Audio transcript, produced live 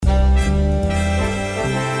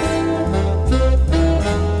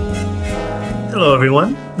Hello,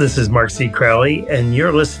 everyone. This is Mark C. Crowley, and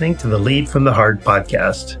you're listening to the Lead from the Heart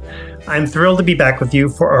podcast. I'm thrilled to be back with you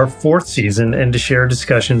for our fourth season and to share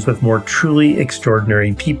discussions with more truly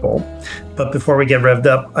extraordinary people. But before we get revved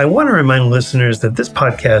up, I want to remind listeners that this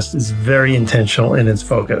podcast is very intentional in its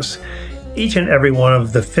focus. Each and every one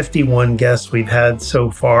of the 51 guests we've had so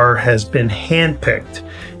far has been handpicked,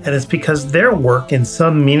 and it's because their work in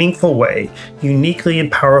some meaningful way uniquely and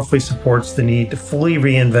powerfully supports the need to fully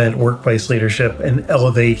reinvent workplace leadership and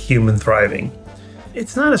elevate human thriving.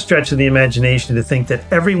 It's not a stretch of the imagination to think that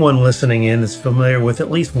everyone listening in is familiar with at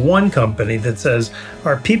least one company that says,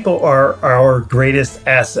 our people are our greatest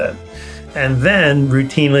asset, and then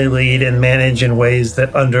routinely lead and manage in ways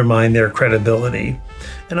that undermine their credibility.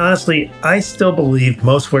 And honestly, I still believe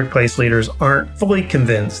most workplace leaders aren't fully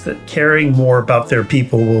convinced that caring more about their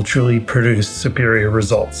people will truly produce superior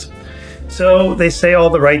results. So they say all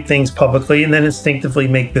the right things publicly and then instinctively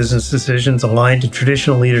make business decisions aligned to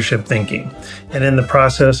traditional leadership thinking. And in the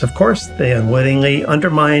process, of course, they unwittingly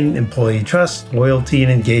undermine employee trust, loyalty,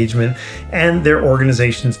 and engagement, and their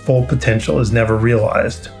organization's full potential is never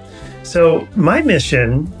realized. So my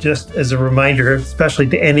mission, just as a reminder, especially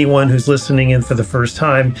to anyone who's listening in for the first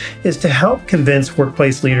time, is to help convince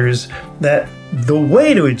workplace leaders that the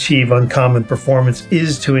way to achieve uncommon performance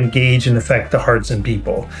is to engage and affect the hearts and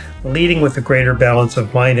people. Leading with a greater balance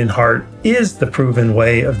of mind and heart is the proven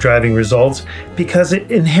way of driving results because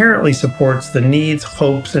it inherently supports the needs,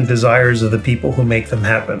 hopes, and desires of the people who make them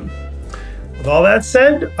happen. With all that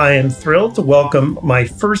said, I am thrilled to welcome my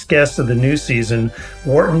first guest of the new season,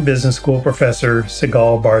 Wharton Business School professor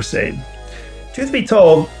Sigal Barsade. Truth be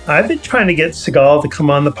told, I've been trying to get Sigal to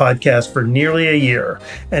come on the podcast for nearly a year,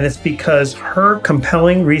 and it's because her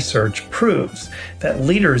compelling research proves that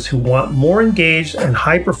leaders who want more engaged and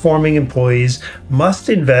high-performing employees must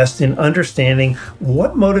invest in understanding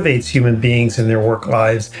what motivates human beings in their work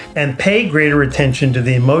lives and pay greater attention to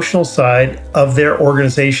the emotional side of their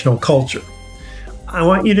organizational culture. I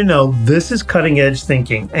want you to know this is cutting-edge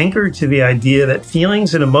thinking, anchored to the idea that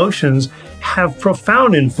feelings and emotions have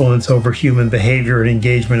profound influence over human behavior and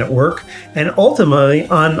engagement at work, and ultimately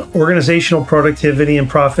on organizational productivity and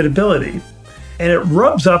profitability. And it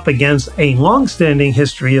rubs up against a long-standing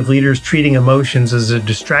history of leaders treating emotions as a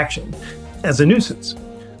distraction, as a nuisance.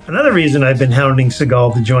 Another reason I've been hounding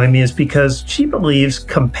Sigal to join me is because she believes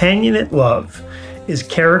companionate love is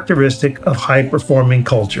characteristic of high-performing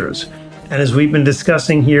cultures. And as we've been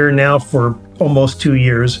discussing here now for almost 2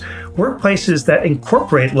 years, workplaces that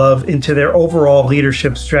incorporate love into their overall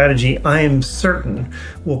leadership strategy, I am certain,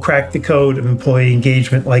 will crack the code of employee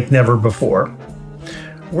engagement like never before.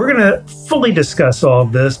 We're going to fully discuss all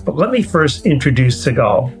of this, but let me first introduce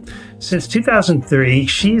Sigal. Since 2003,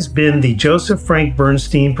 she's been the Joseph Frank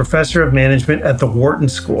Bernstein Professor of Management at the Wharton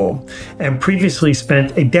School and previously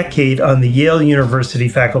spent a decade on the Yale University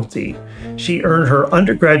faculty. She earned her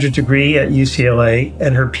undergraduate degree at UCLA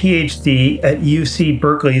and her PhD at UC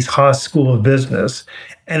Berkeley's Haas School of Business.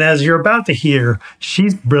 And as you're about to hear,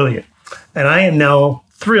 she's brilliant. And I am now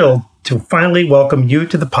thrilled to finally welcome you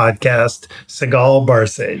to the podcast, Sigal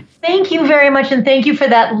Barsade. Thank you very much, and thank you for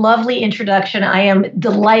that lovely introduction. I am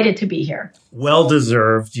delighted to be here.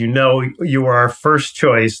 Well-deserved. You know, you were our first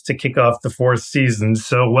choice to kick off the fourth season,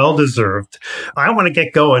 so well-deserved. I want to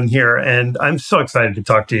get going here, and I'm so excited to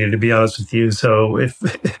talk to you, to be honest with you. So if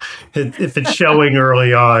it's showing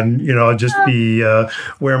early on, you know, I'll just be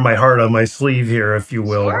wearing my heart on my sleeve here, if you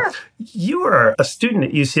will. Sure. You were a student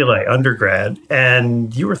at UCLA, undergrad,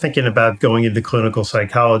 and you were thinking about going into clinical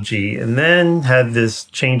psychology, and then had this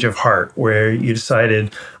change of heart where you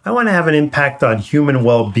decided, I want to have an impact on human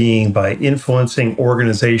well-being by influencing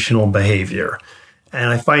organizational behavior. And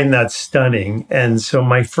I find that stunning. And so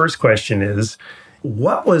my first question is,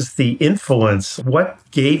 what was the influence? What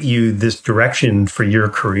gave you this direction for your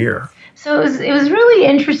career? So it was really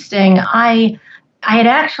interesting. I had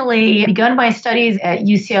actually begun my studies at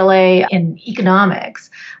UCLA in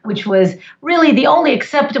economics, which was really the only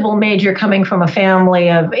acceptable major coming from a family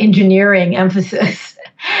of engineering emphasis.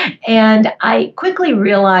 And I quickly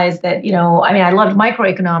realized that, I loved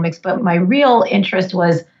microeconomics, but my real interest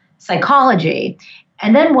was psychology.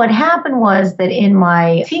 And then what happened was that in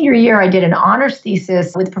my senior year, I did an honors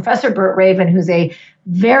thesis with Professor Burt Raven, who's a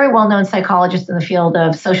very well-known psychologist in the field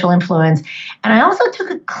of social influence. And I also took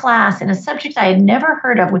a class in a subject I had never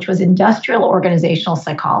heard of, which was industrial organizational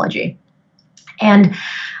psychology. And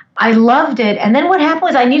I loved it. And then what happened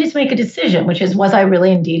was I needed to make a decision, which is, was I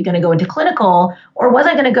really indeed going to go into clinical, or was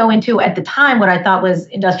I going to go into, at the time, what I thought was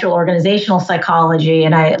industrial organizational psychology?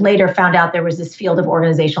 And I later found out there was this field of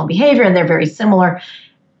organizational behavior, and they're very similar.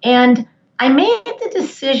 And I made the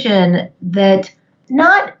decision that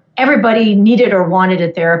not everybody needed or wanted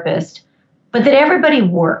a therapist, but that everybody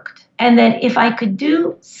worked. And that if I could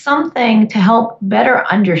do something to help better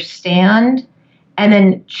understand and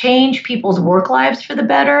then change people's work lives for the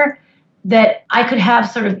better, that I could have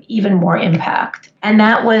sort of even more impact. And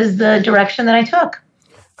that was the direction that I took.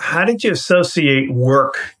 How did you associate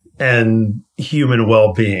work and human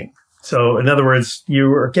well-being? So, in other words, you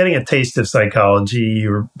were getting a taste of psychology. You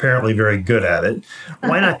were apparently very good at it.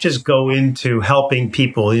 Why not just go into helping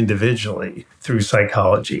people individually through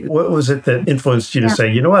psychology? What was it that influenced you to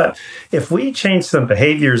say, you know what, if we change some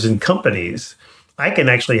behaviors in companies, I can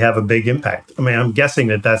actually have a big impact? I mean, I'm guessing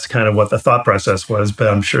that that's kind of what the thought process was, but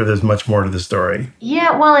I'm sure there's much more to the story.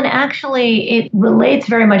 Yeah, well, and actually, it relates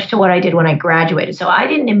very much to what I did when I graduated. So I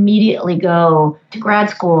didn't immediately go to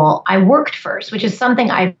grad school. I worked first, which is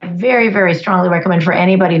something I very, very strongly recommend for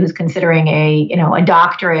anybody who's considering a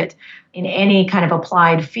doctorate in any kind of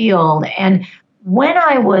applied field. And when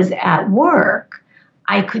I was at work,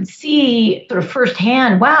 I could see sort of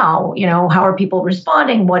firsthand, wow, how are people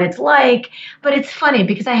responding, what it's like. But it's funny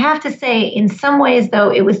because I have to say, in some ways,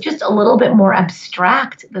 though, it was just a little bit more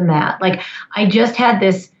abstract than that. Like I just had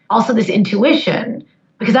this intuition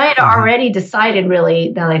because I had already decided, really,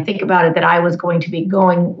 now that I think about it, that I was going to be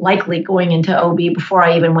likely going into OB before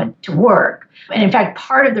I even went to work. And in fact,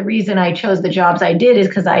 part of the reason I chose the jobs I did is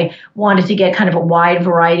because I wanted to get kind of a wide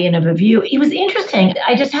variety and of a view. It was interesting.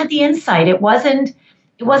 I just had the insight. It wasn't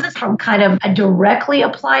from kind of a directly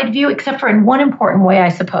applied view, except for in one important way, I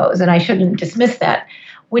suppose, and I shouldn't dismiss that,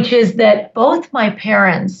 which is that both my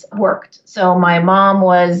parents worked. So my mom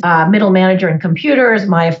was a middle manager in computers.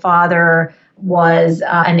 My father was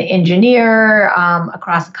an engineer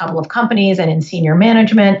across a couple of companies and in senior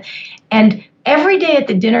management. And every day at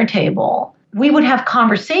the dinner table, we would have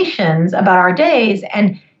conversations about our days,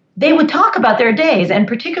 and they would talk about their days, and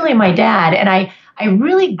particularly my dad. And I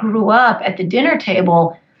really grew up at the dinner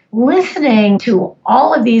table listening to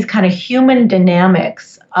all of these kind of human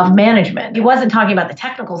dynamics of management. He wasn't talking about the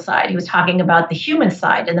technical side. He was talking about the human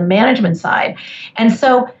side and the management side. And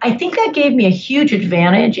so I think that gave me a huge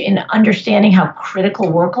advantage in understanding how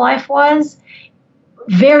critical work life was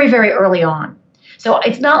very, very early on. So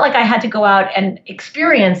it's not like I had to go out and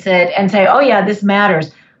experience it and say, oh, yeah, this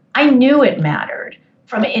matters. I knew it mattered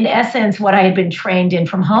from, in essence, what I had been trained in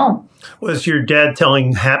from home. Was your dad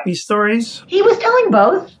telling happy stories? He was telling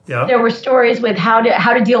both. Yeah. There were stories with how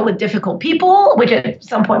to deal with difficult people, which at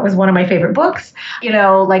some point was one of my favorite books.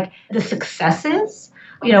 Like the successes,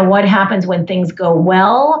 what happens when things go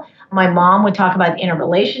well. My mom would talk about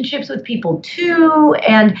interrelationships with people too,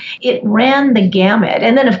 and it ran the gamut.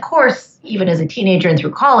 And then, of course, even as a teenager and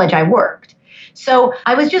through college, I worked. So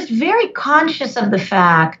I was just very conscious of the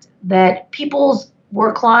fact that people's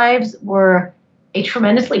work lives were a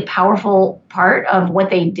tremendously powerful part of what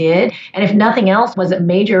they did. And if nothing else, was a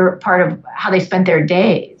major part of how they spent their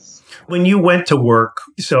days. When you went to work,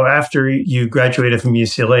 so after you graduated from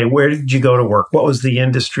UCLA, where did you go to work? What was the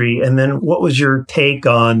industry? And then what was your take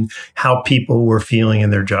on how people were feeling in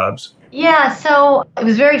their jobs? Yeah, so it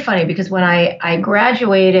was very funny because when I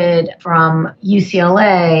graduated from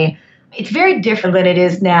UCLA, it's very different than it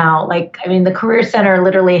is now. The Career Center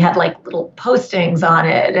literally had little postings on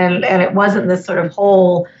it, and it wasn't this sort of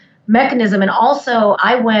whole mechanism. And also,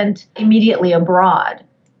 I went immediately abroad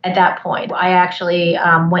at that point. I actually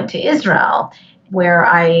went to Israel, where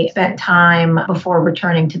I spent time before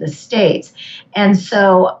returning to the States. And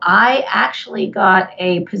so I actually got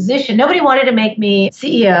a position. Nobody wanted to make me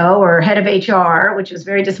CEO or head of HR, which was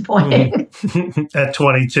very disappointing. At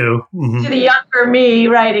 22. To the younger me,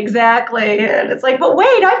 right, exactly. And it's like, but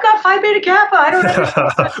wait, I've got Phi Beta Kappa. I don't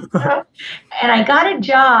understand. And I got a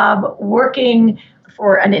job working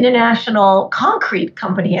for an international concrete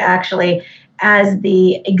company, actually, as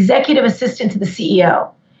the executive assistant to the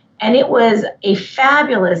CEO. And it was a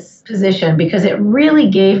fabulous position because it really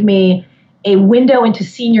gave me a window into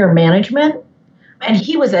senior management. And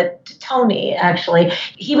he was at Tony, actually.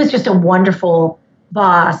 He was just a wonderful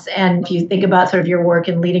boss. And if you think about sort of your work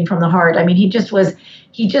in Leading from the Heart, I mean, he just was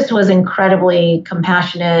incredibly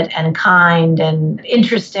compassionate and kind and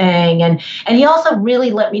interesting. And he also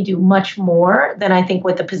really let me do much more than I think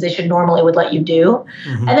what the position normally would let you do.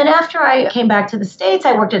 Mm-hmm. And then after I came back to the States,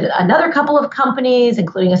 I worked at another couple of companies,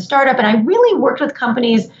 including a startup. And I really worked with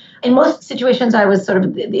companies. In most situations, I was sort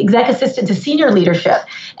of the exec assistant to senior leadership.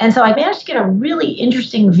 And so I managed to get a really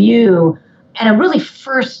interesting view and a really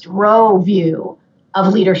first row view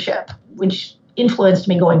of leadership, which influenced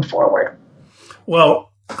me going forward. Well,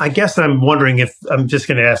 I guess I'm wondering if I'm just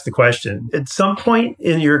going to ask the question. At some point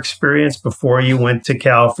in your experience before you went to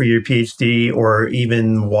Cal for your PhD, or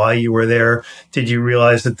even while you were there, did you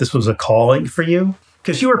realize that this was a calling for you?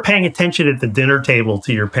 Because you were paying attention at the dinner table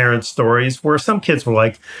to your parents' stories, where some kids were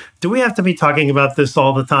like, do we have to be talking about this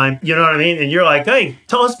all the time? You know what I mean? And you're like, hey,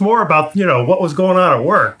 tell us more about, what was going on at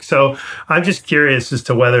work. So I'm just curious as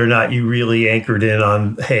to whether or not you really anchored in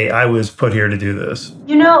on, hey, I was put here to do this.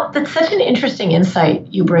 That's such an interesting insight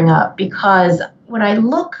you bring up, because when I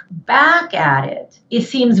look back at it, it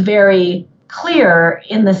seems very clear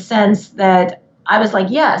in the sense that I was like,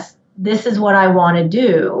 yes, this is what I want to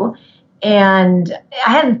do. And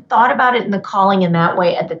I hadn't thought about it in the calling in that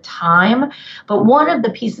way at the time. But one of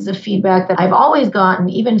the pieces of feedback that I've always gotten,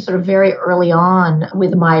 even sort of very early on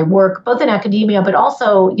with my work, both in academia, but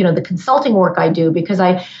also, the consulting work I do, because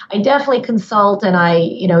I definitely consult and I,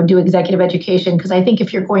 do executive education, because I think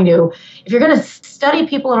if you're going to study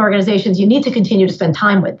people in organizations, you need to continue to spend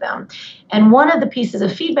time with them. And one of the pieces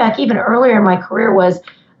of feedback, even earlier in my career, was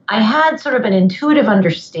I had sort of an intuitive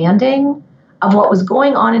understanding of what was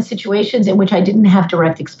going on in situations in which I didn't have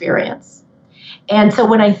direct experience. And so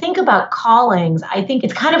when I think about callings, I think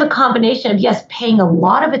it's kind of a combination of, yes, paying a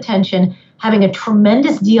lot of attention, having a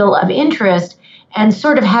tremendous deal of interest, and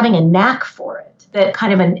sort of having a knack for it, that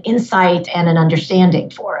kind of an insight and an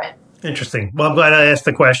understanding for it. Interesting. Well, I'm glad I asked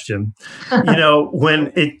the question.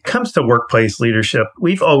 When it comes to workplace leadership,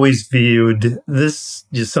 we've always viewed this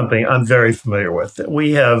just something I'm very familiar with.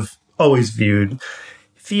 We have always viewed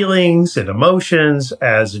feelings and emotions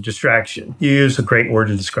as a distraction. You use a great word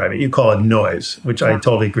to describe it. You call it noise, which I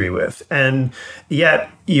totally agree with. And yet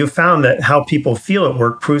you found that how people feel at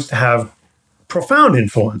work proves to have profound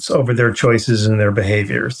influence over their choices and their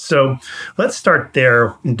behaviors. So let's start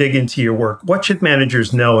there and dig into your work. What should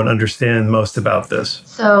managers know and understand most about this?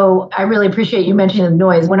 So I really appreciate you mentioning the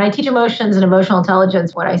noise. When I teach emotions and emotional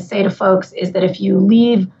intelligence, what I say to folks is that if you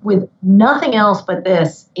leave with nothing else but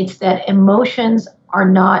this, it's that emotions are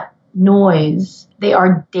not noise, they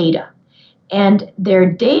are data. And they're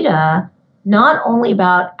data not only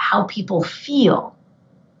about how people feel,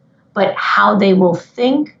 but how they will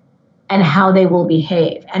think and how they will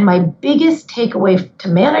behave. And my biggest takeaway to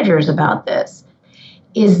managers about this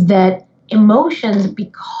is that emotions,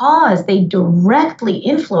 because they directly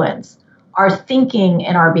influence our thinking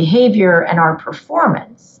and our behavior and our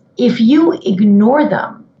performance, if you ignore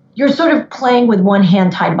them, you're sort of playing with one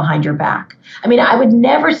hand tied behind your back. I mean, I would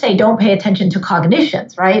never say don't pay attention to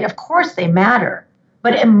cognitions, right? Of course they matter,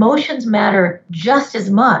 but emotions matter just as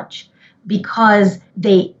much because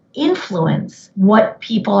they influence what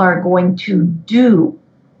people are going to do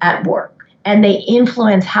at work. And they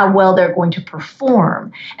influence how well they're going to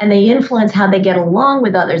perform. And they influence how they get along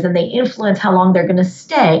with others. And they influence how long they're going to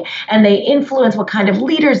stay. And they influence what kind of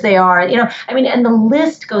leaders they are. And the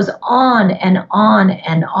list goes on and on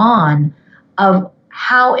and on of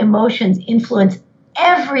how emotions influence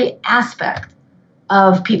every aspect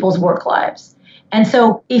of people's work lives. And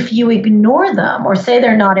so if you ignore them or say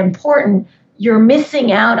they're not important, you're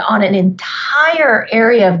missing out on an entire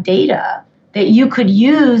area of data that you could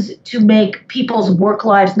use to make people's work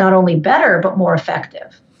lives not only better, but more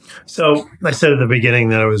effective. So I said at the beginning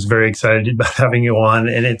that I was very excited about having you on,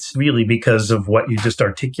 and it's really because of what you just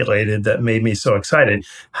articulated that made me so excited.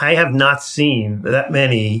 I have not seen that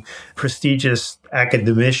many prestigious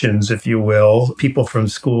academicians, if you will, people from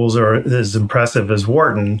schools are as impressive as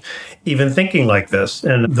Wharton, even thinking like this.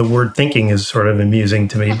 And the word thinking is sort of amusing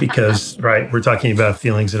to me because, right, we're talking about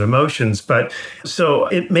feelings and emotions. But so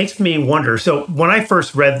it makes me wonder. So when I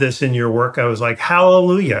first read this in your work, I was like,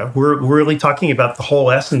 hallelujah, we're really talking about the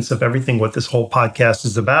whole essence of everything, what this whole podcast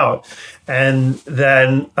is about. And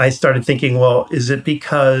then I started thinking, well, is it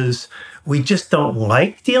because we just don't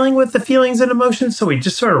like dealing with the feelings and emotions? So we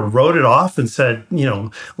just sort of wrote it off and said,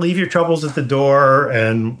 leave your troubles at the door.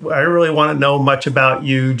 And I don't really want to know much about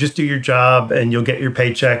you. Just do your job and you'll get your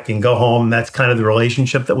paycheck and go home. That's kind of the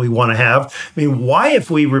relationship that we want to have. I mean, why,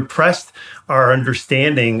 if we repressed our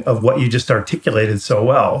understanding of what you just articulated so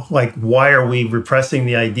well, like, why are we repressing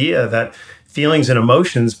the idea that feelings and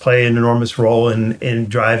emotions play an enormous role in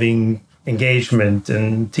driving engagement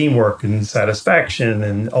and teamwork and satisfaction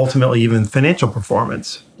and ultimately even financial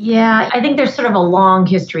performance? Yeah, I think there's sort of a long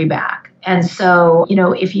history back. And so,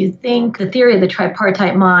 if you think the theory of the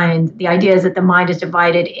tripartite mind, the idea is that the mind is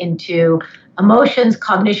divided into emotions,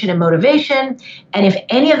 cognition, and motivation. And if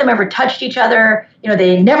any of them ever touched each other,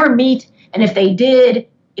 they never meet. And if they did,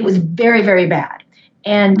 it was very, very bad.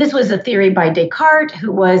 And this was a theory by Descartes,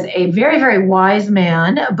 who was a very, very wise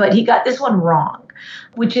man, but he got this one wrong.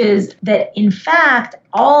 which is that in fact,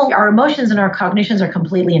 all our emotions and our cognitions are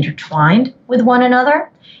completely intertwined with one another.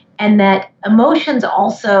 And that emotions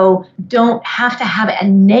also don't have to have a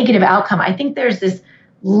negative outcome. I think there's this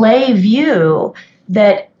lay view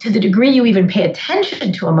that to the degree you even pay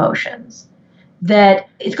attention to emotions, that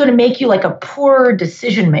it's going to make you like a poor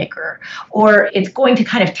decision maker, or it's going to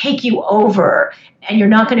kind of take you over and you're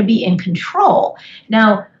not going to be in control.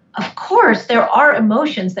 Now, of course, there are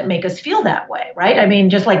emotions that make us feel that way, right? I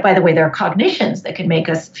mean, just like, by the way, there are cognitions that can make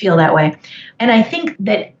us feel that way. And I think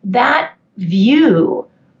that that view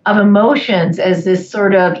of emotions as this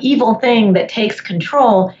sort of evil thing that takes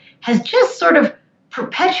control has just sort of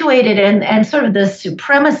perpetuated and sort of the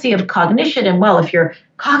supremacy of cognition. And well, if you're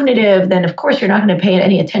cognitive, then of course you're not going to pay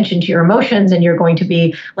any attention to your emotions and you're going to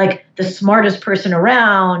be like the smartest person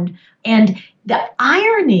around. And the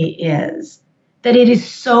irony is that it is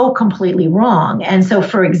so completely wrong. And so,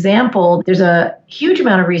 for example, there's a huge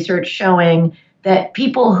amount of research showing that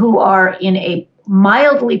people who are in a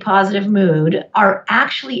mildly positive mood are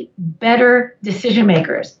actually better decision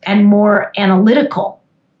makers and more analytical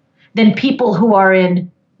than people who are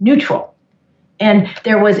in neutral. And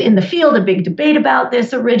there was in the field a big debate about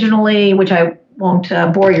this originally, which I won't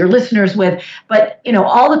bore your listeners with, but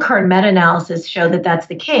all the current meta-analysis show that that's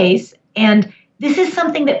the case. And this is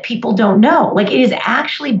something that people don't know. Like, it is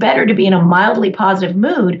actually better to be in a mildly positive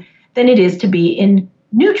mood than it is to be in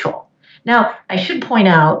neutral. Now, I should point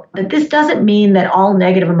out that this doesn't mean that all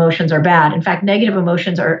negative emotions are bad. In fact, negative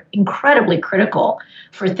emotions are incredibly critical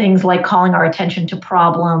for things like calling our attention to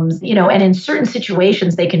problems, and in certain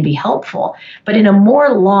situations they can be helpful. But in a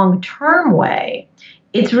more long-term way,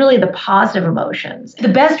 it's really the positive emotions. The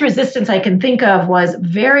best resistance I can think of was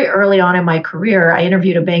very early on in my career. I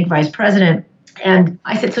interviewed a bank vice president, and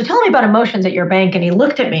I said, "So tell me about emotions at your bank." And he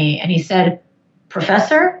looked at me and he said,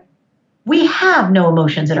 "Professor, we have no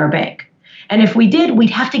emotions at our bank. And if we did, we'd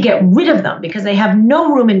have to get rid of them because they have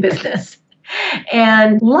no room in business."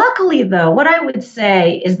 And luckily, though, what I would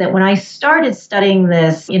say is that when I started studying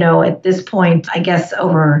this, at this point, I guess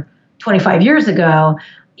over 25 years ago,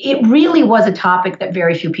 it really was a topic that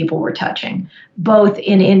very few people were touching, both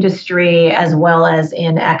in industry as well as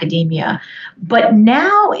in academia. But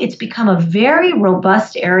now it's become a very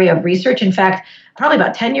robust area of research. In fact, probably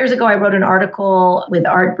about 10 years ago, I wrote an article with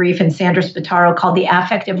Art Brief and Sandra Spataro called The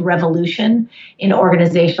Affective Revolution in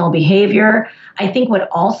Organizational Behavior. I think what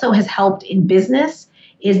also has helped in business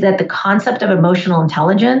is that the concept of emotional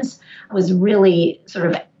intelligence was really sort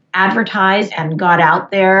of advertised and got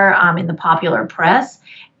out there in the popular press.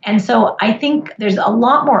 And so I think there's a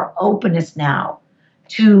lot more openness now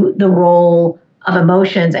to the role of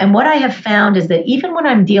emotions. And what I have found is that even when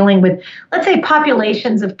I'm dealing with, let's say,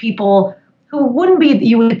 populations of people who wouldn't be,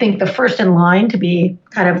 you would think, the first in line to be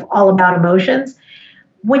kind of all about emotions,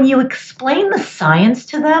 when you explain the science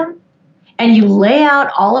to them and you lay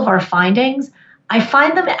out all of our findings, I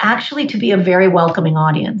find them actually to be a very welcoming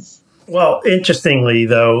audience. Well, interestingly,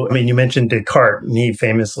 though, I mean, you mentioned Descartes, and he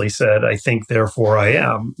famously said, "I think, therefore I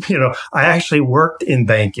am." I actually worked in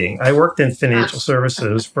banking. I worked in financial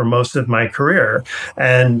services for most of my career,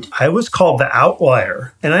 and I was called the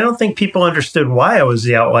outlier. And I don't think people understood why I was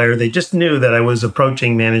the outlier. They just knew that I was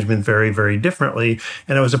approaching management very, very differently.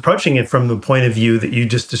 And I was approaching it from the point of view that you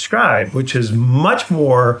just described, which is much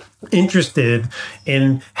more interested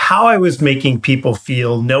in how I was making people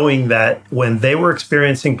feel, knowing that when they were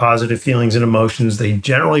experiencing positive feelings and emotions, they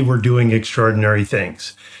generally were doing extraordinary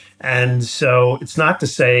things. And so it's not to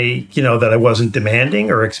say, that I wasn't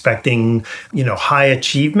demanding or expecting, high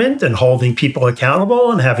achievement and holding people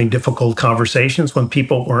accountable and having difficult conversations when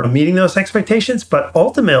people weren't meeting those expectations. But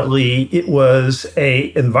ultimately, it was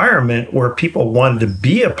an environment where people wanted to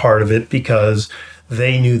be a part of it because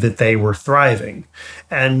they knew that they were thriving.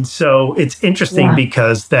 And so it's interesting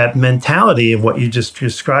because that mentality of what you just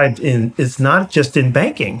described is not just in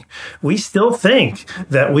banking. We still think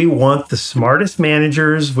that we want the smartest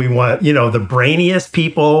managers. We want, the brainiest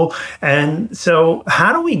people. And so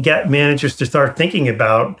how do we get managers to start thinking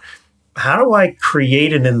about, how do I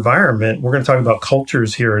create an environment? We're going to talk about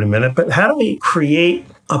cultures here in a minute, but how do we create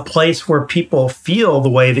a place where people feel the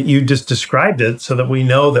way that you just described it so that we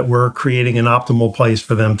know that we're creating an optimal place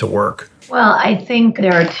for them to work? Well, I think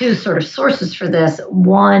there are two sort of sources for this.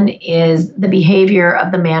 One is the behavior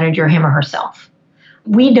of the manager, him or herself.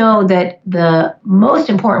 We know that the most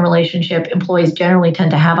important relationship employees generally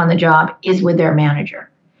tend to have on the job is with their manager.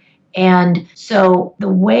 And so the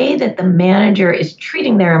way that the manager is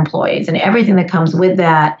treating their employees and everything that comes with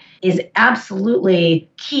that is absolutely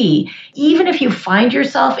key. Even if you find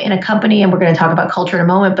yourself in a company, and we're going to talk about culture in a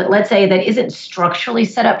moment, but let's say that isn't structurally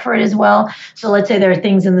set up for it as well. So let's say there are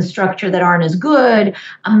things in the structure that aren't as good.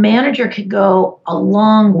 A manager could go a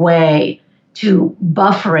long way to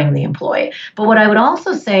buffering the employee. But what I would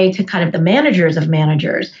also say to kind of the managers of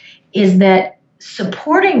managers is that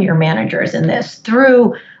supporting your managers in this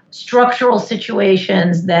through structural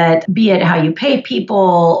situations, that be it how you pay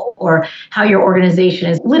people or how your organization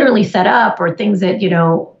is literally set up, or things that,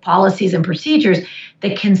 policies and procedures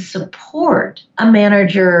that can support a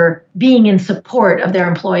manager being in support of their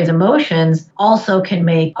employees' emotions, also can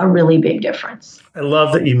make a really big difference. I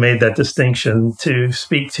love that you made that distinction to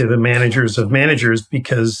speak to the managers of managers,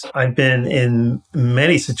 because I've been in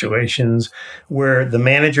many situations where the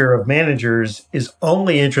manager of managers is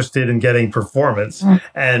only interested in getting performance.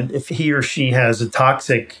 And if he or she has a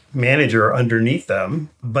toxic manager underneath them,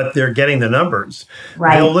 but they're getting the numbers,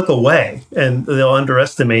 they'll look away and they'll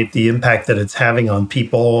underestimate the impact that it's having on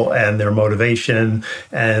people and their motivation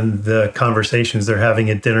and the conversations they're having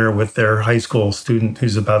at dinner with their high school student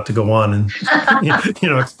who's about to go on and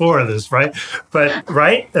explore this, right? But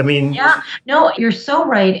yeah, no, you're so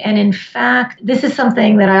right. And in fact, this is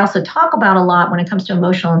something that I also talk about a lot when it comes to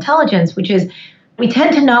emotional intelligence, which is we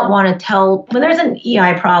tend to not want to tell when there's an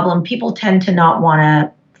EI problem. People tend to not want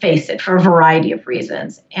to face it for a variety of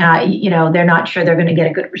reasons. They're not sure they're going to get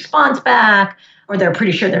a good response back, or they're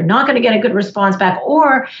pretty sure they're not going to get a good response back.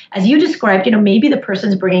 Or as you described, maybe the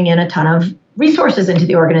person's bringing in a ton of resources into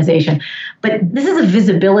the organization, but this is a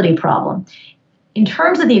visibility problem. In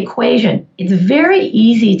terms of the equation, it's very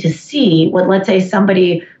easy to see what, let's say,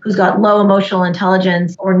 somebody who's got low emotional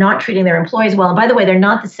intelligence or not treating their employees well. And by the way, they're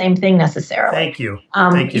not the same thing necessarily. Thank you.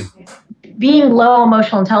 Thank you. Being low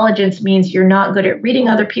emotional intelligence means you're not good at reading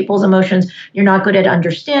other people's emotions, you're not good at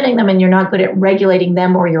understanding them, and you're not good at regulating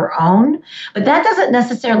them or your own. But that doesn't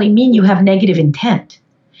necessarily mean you have negative intent.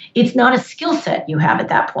 It's not a skill set you have at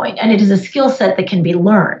that point, and it is a skill set that can be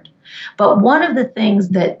learned. But one of the things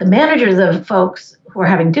that the managers of folks who are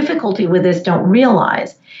having difficulty with this don't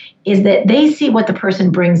realize is that they see what the person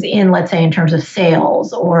brings in, let's say in terms of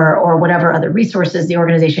sales or whatever other resources the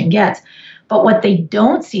organization gets. But what they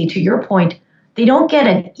don't see, to your point, they don't get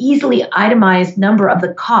an easily itemized number of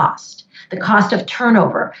the cost of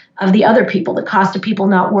turnover of the other people, the cost of people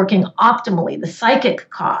not working optimally, the psychic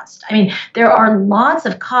cost. I mean, there are lots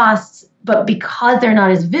of costs, but because they're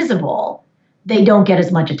not as visible, they don't get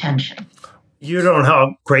as much attention. You don't know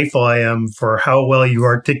how grateful I am for how well you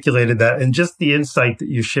articulated that. And just the insight that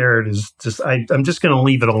you shared is just, I'm just going to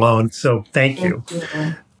leave it alone. So thank you.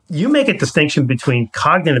 You make a distinction between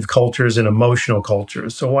cognitive cultures and emotional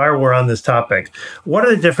cultures. So while we're on this topic, what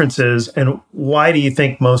are the differences and why do you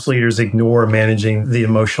think most leaders ignore managing the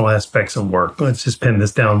emotional aspects of work? Let's just pin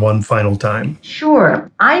this down one final time.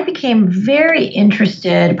 Sure. I became very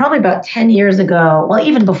interested probably about 10 years ago. Well,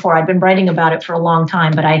 even before, I'd been writing about it for a long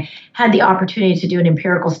time, but I had the opportunity to do an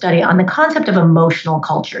empirical study on the concept of emotional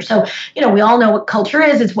culture. So, we all know what culture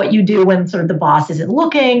is. It's what you do when sort of the boss isn't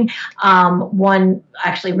looking. One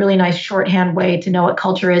actually really nice shorthand way to know what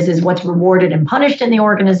culture is what's rewarded and punished in the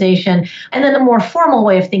organization. And then the more formal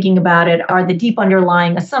way of thinking about it are the deep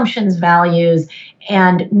underlying assumptions, values,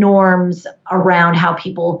 and norms around how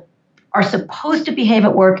people are supposed to behave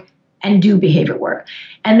at work and do behave at work.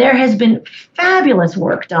 And there has been fabulous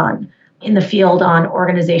work done in the field on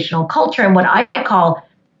organizational culture and what I call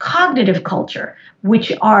cognitive culture,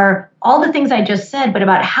 which are all the things I just said, but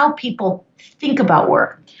about how people think about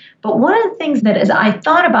work. But one of the things that as I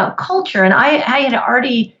thought about culture, and I had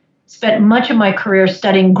already spent much of my career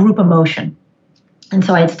studying group emotion. And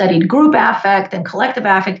so I had studied group affect and collective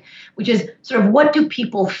affect, which is sort of what do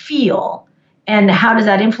people feel and how does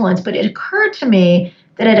that influence? But it occurred to me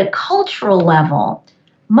that at a cultural level,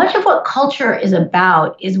 much of what culture is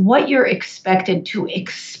about is what you're expected to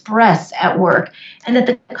express at work, and that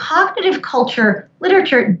the cognitive culture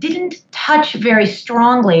literature didn't touch very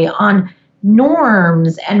strongly on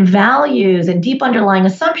norms and values and deep underlying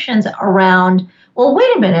assumptions around, well,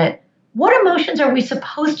 wait a minute, what emotions are we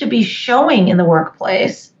supposed to be showing in the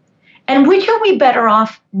workplace? And which are we better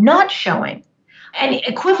off not showing? And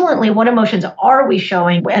equivalently, what emotions are we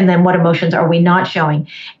showing? And then what emotions are we not showing?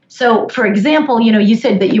 So, for example, you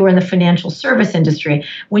said that you were in the financial service industry.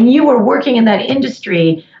 When you were working in that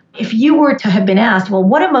industry, if you were to have been asked, well,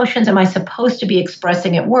 what emotions am I supposed to be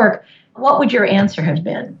expressing at work? What would your answer have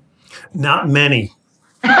been? Not many.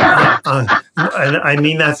 And I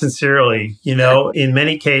mean that sincerely. You know, in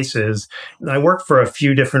many cases, I worked for a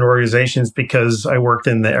few different organizations because I worked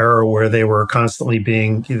in the era where they were constantly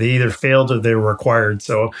they either failed or they were required.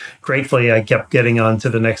 So gratefully, I kept getting on to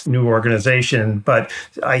the next new organization. But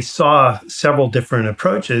I saw several different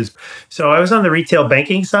approaches. So I was on the retail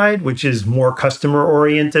banking side, which is more customer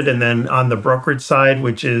oriented, and then on the brokerage side,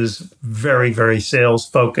 which is very, very sales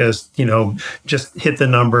focused, you know, just hit the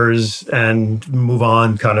numbers and move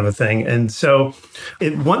on kind of a thing. And so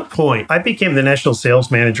at one point, I became the national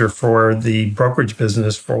sales manager for the brokerage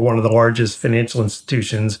business for one of the largest financial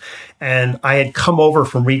institutions. And I had come over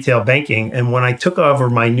from retail banking. And when I took over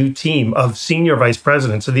my new team of senior vice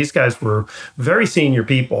presidents, so these guys were very senior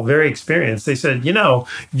people, very experienced, they said, you know,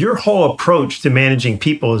 your whole approach to managing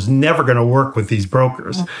people is never going to work with these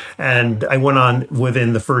brokers. Mm-hmm. And I went on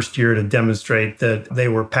within the first year to demonstrate that they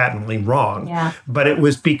were patently wrong. Yeah. But it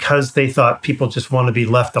was because they thought people just want to be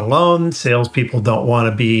left alone. Salespeople don't want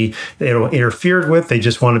to be interfered with. They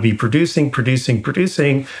just want to be producing.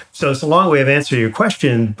 So it's a long way of answering your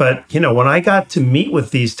question. But, you know, when I got to meet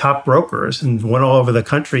with these top brokers and went all over the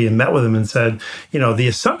country and met with them and said, you know, the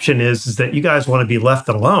assumption is that you guys want to be left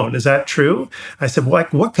alone. Is that true? I said, well,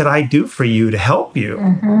 what could I do for you to help you?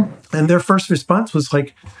 Mm-hmm. And their first response was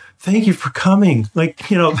like, thank you for coming.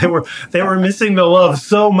 Like, you know, they were missing the love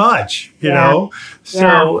so much, you know?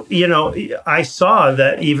 So, you know, I saw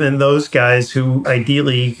that even those guys who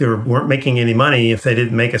ideally weren't making any money if they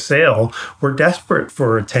didn't make a sale were desperate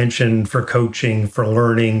for attention, for coaching, for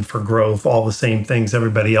learning, for growth, all the same things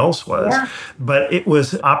everybody else was. Yeah. But it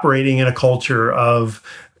was operating in a culture of,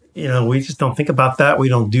 you know, we just don't think about that. We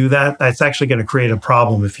don't do that. That's actually going to create a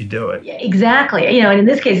problem if you do it. Yeah, exactly. You know, and in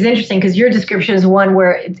this case, it's interesting because your description is one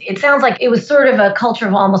where it sounds like it was sort of a culture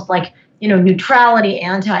of almost like, you know, neutrality,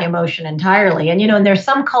 anti-emotion entirely. And, you know, and there's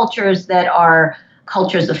some cultures that are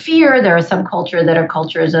cultures of fear. There are some cultures that are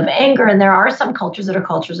cultures of anger. And there are some cultures that are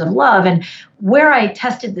cultures of love. And where I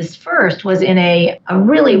tested this first was in it was a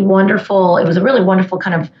really wonderful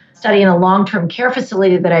kind of study in a long-term care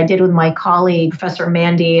facility that I did with my colleague, Professor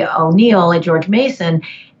Mandy O'Neill at George Mason.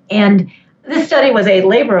 And this study was a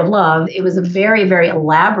labor of love. It was a very, very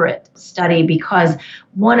elaborate study because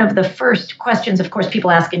one of the first questions, of course,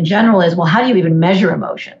 people ask in general is, well, how do you even measure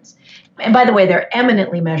emotions? And by the way, they're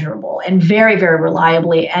eminently measurable and very, very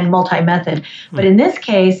reliably and multi-method. But in this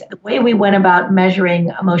case, the way we went about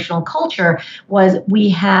measuring emotional culture was we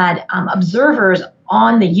had observers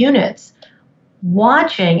on the units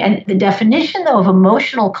watching. And the definition, though, of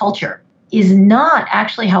emotional culture is not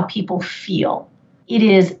actually how people feel. It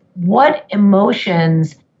is what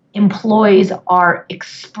emotions employees are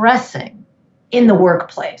expressing in the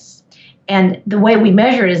workplace. And the way we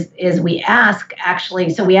measure it is we ask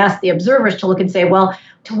the observers to look and say, well,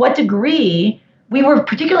 to what degree we were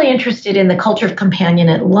particularly interested in the culture of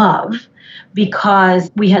companionate love, because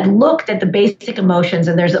we had looked at the basic emotions,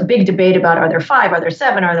 and there's a big debate about are there 5, are there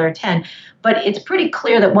 7, are there 10, but it's pretty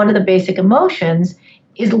clear that one of the basic emotions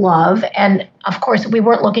is love. And of course, we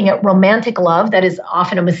weren't looking at romantic love. That is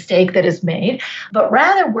often a mistake that is made, but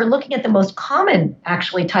rather we're looking at the most common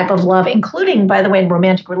actually type of love, including, by the way, in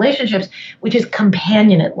romantic relationships, which is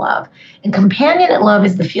companionate love. And companionate love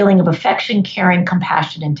is the feeling of affection, caring,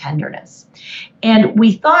 compassion, and tenderness. And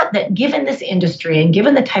we thought that given this industry and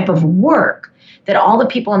given the type of work that all the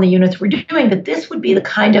people on the units were doing, that this would be the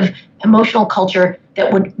kind of emotional culture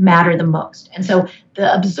that would matter the most. And so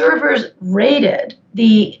the observers rated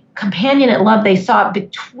the companionate love they saw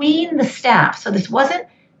between the staff. So this wasn't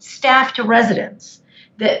staff to residents.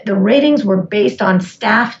 The ratings were based on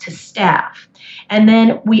staff to staff. And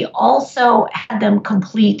then we also had them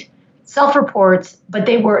complete self-reports, but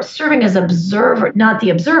they were serving as not the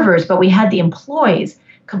observers, but we had the employees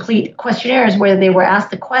complete questionnaires where they were asked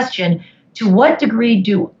the question, to what degree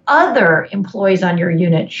do other employees on your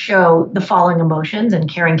unit show the following emotions and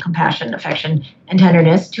caring, compassion, affection, and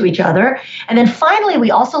tenderness to each other? And then finally, we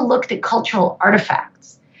also looked at cultural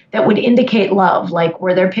artifacts that would indicate love, like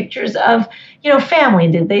were there pictures of, family?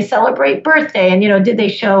 Did they celebrate birthday? And, did they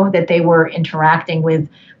show that they were interacting with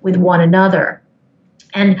one another?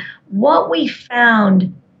 And what we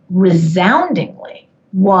found resoundingly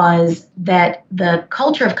was that the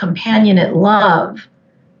culture of companionate love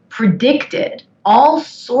predicted all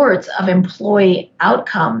sorts of employee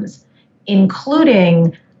outcomes,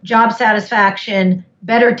 including job satisfaction,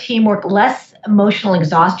 better teamwork, less emotional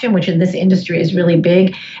exhaustion, which in this industry is really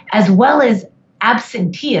big, as well as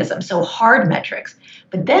absenteeism, so hard metrics.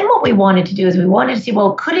 But then what we wanted to do is we wanted to see,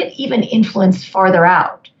 well, could it even influence farther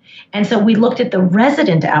out? And so we looked at the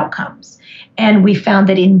resident outcomes, and we found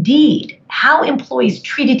that indeed how employees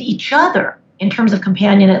treated each other in terms of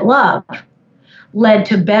companionate love led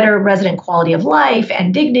to better resident quality of life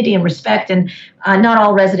and dignity and respect. And not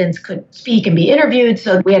all residents could speak and be interviewed.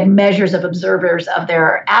 So we had measures of observers of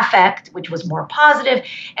their affect, which was more positive.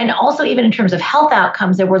 And also, even in terms of health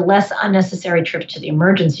outcomes, there were less unnecessary trips to the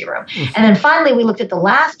emergency room. And then finally, we looked at the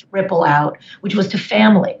last ripple out, which was to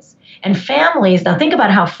families. And families, now think about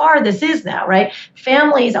how far this is now, right?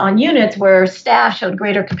 Families on units where staff showed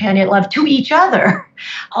greater companion love to each other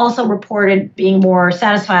also reported being more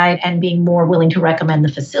satisfied and being more willing to recommend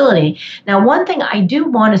the facility. Now, one thing I do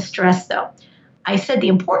want to stress, though, I said the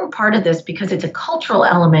important part of this, because it's a cultural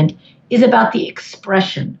element, is about the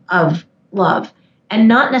expression of love and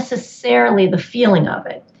not necessarily the feeling of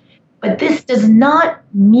it. But this does not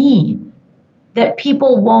mean that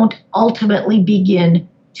people won't ultimately begin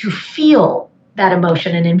to feel that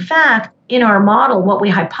emotion. And in fact, in our model, what we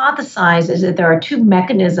hypothesize is that there are two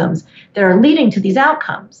mechanisms that are leading to these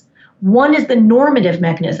outcomes. One is the normative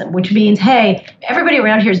mechanism, which means, hey, everybody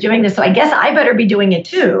around here is doing this, so I guess I better be doing it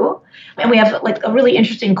too. And we have like a really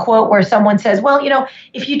interesting quote where someone says, well,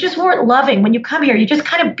 if you just weren't loving, when you come here, you just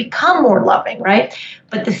kind of become more loving, right?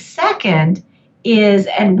 But the second is,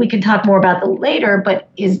 and we can talk more about that later, but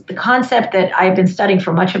is the concept that I've been studying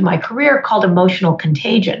for much of my career called emotional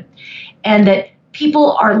contagion. And that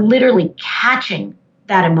people are literally catching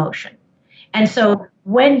that emotion. And so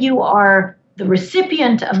when you are the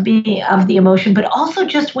recipient of the emotion, but also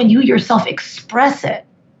just when you yourself express it,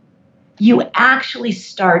 you actually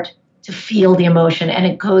start to feel the emotion and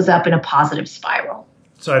it goes up in a positive spiral.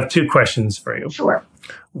 So I have two questions for you. Sure.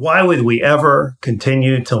 Why would we ever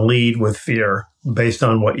continue to lead with fear based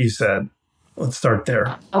on what you said? Let's start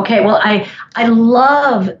there. Okay, well, I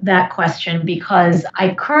love that question because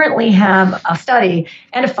I currently have a study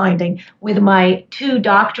and a finding with my two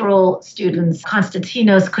doctoral students,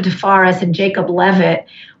 Konstantinos Koutifaris and Jacob Levitt,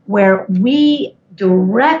 where we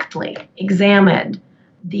directly examined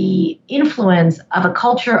the influence of a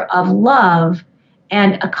culture of love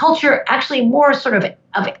and a culture actually more sort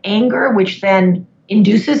of anger, which then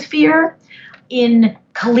induces fear in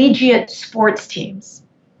collegiate sports teams.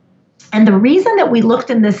 And the reason that we looked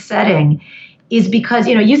in this setting is because,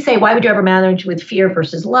 you say, why would you ever manage with fear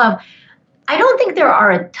versus love? I don't think there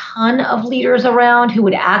are a ton of leaders around who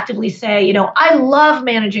would actively say, I love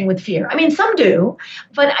managing with fear. I mean, some do,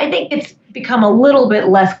 but I think it's become a little bit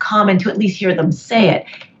less common to at least hear them say it,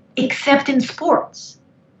 except in sports.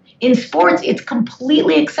 In sports, it's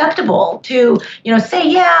completely acceptable to,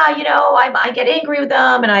 say, I get angry with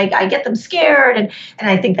them and I get them scared. And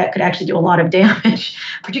I think that could actually do a lot of damage,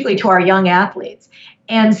 particularly to our young athletes.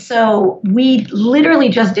 And so we literally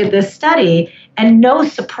just did this study and no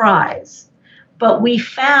surprise, but we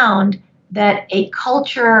found that a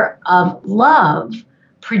culture of love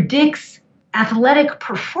predicts athletic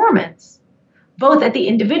performance, both at the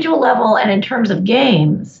individual level and in terms of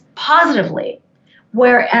games, positively.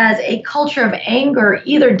 Whereas a culture of anger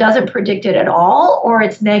either doesn't predict it at all or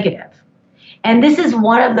it's negative. And this is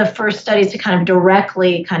one of the first studies to kind of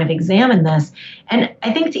directly kind of examine this. And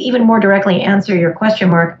I think to even more directly answer your question,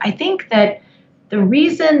 Mark, I think that the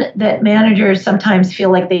reason that managers sometimes feel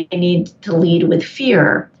like they need to lead with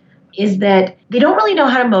fear is that they don't really know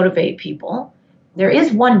how to motivate people. There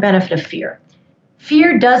is one benefit of fear.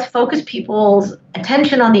 Fear does focus people's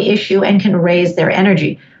attention on the issue and can raise their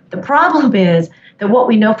energy. The problem is that what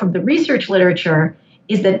we know from the research literature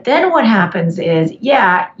is that then what happens is,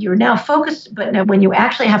 you're now focused, but now when you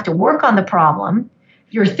actually have to work on the problem,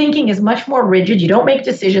 your thinking is much more rigid. You don't make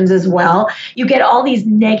decisions as well. You get all these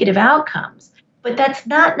negative outcomes. But that's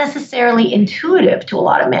not necessarily intuitive to a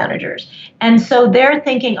lot of managers. And so they're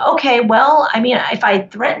thinking, okay, well, if I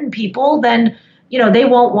threaten people, then they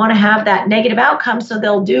won't want to have that negative outcome, so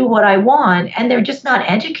they'll do what I want. And they're just not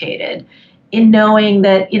educated in knowing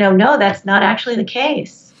that, no, that's not actually the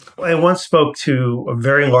case. I once spoke to a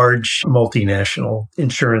very large multinational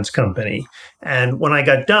insurance company. And when I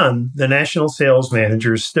got done, the national sales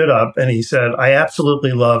manager stood up and he said, I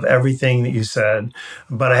absolutely love everything that you said,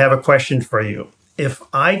 but I have a question for you. If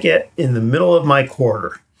I get in the middle of my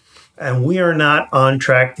quarter and we are not on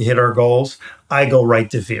track to hit our goals, I go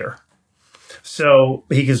right to fear. So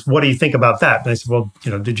he goes, what do you think about that? And I said, well,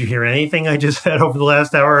 did you hear anything I just said over the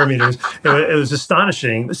last hour? I mean, it was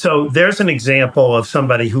astonishing. So there's an example of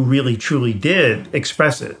somebody who really, truly did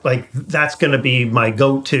express it. Like, that's going to be my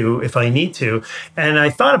go-to if I need to. And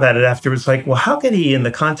I thought about it afterwards, like, well, how could he, in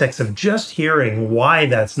the context of just hearing why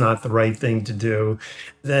that's not the right thing to do,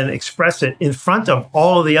 then express it in front of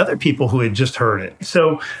all of the other people who had just heard it?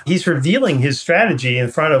 So he's revealing his strategy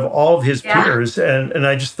in front of all of his peers. And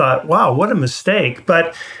I just thought, wow, what a mistake.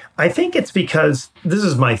 But I think it's because, this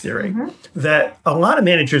is my theory, that a lot of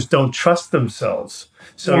managers don't trust themselves.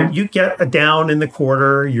 So you get a down in the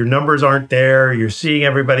quarter, your numbers aren't there, you're seeing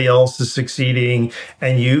everybody else is succeeding,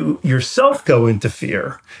 and you yourself go into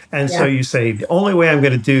fear. And so you say, the only way I'm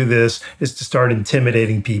going to do this is to start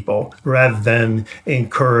intimidating people rather than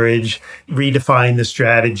encourage, redefine the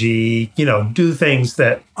strategy, do things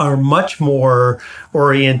that are much more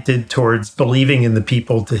oriented towards believing in the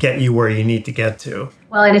people to get you where you need to get to.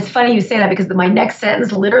 Well, and it's funny you say that because my next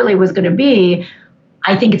sentence literally was going to be,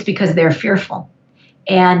 I think it's because they're fearful.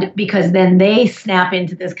 And because then they snap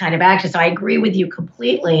into this kind of action. So I agree with you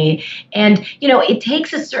completely. And, it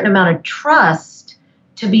takes a certain amount of trust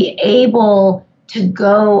to be able to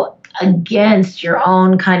go against your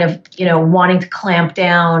own kind of, wanting to clamp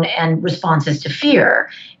down and responses to fear.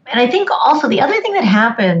 And I think also the other thing that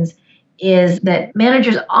happens is that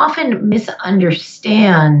managers often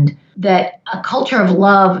misunderstand that a culture of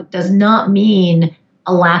love does not mean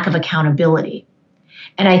a lack of accountability.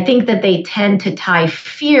 And I think that they tend to tie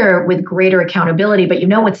fear with greater accountability. But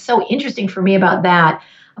what's so interesting for me about that,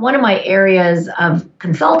 one of my areas of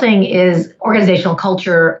consulting is organizational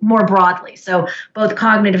culture more broadly. So both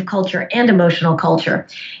cognitive culture and emotional culture.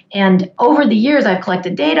 And over the years, I've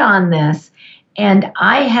collected data on this. And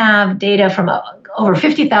I have data from over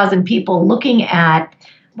 50,000 people looking at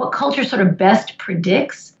what culture sort of best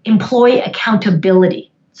predicts employee accountability.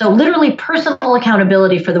 So literally personal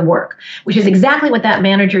accountability for the work, which is exactly what that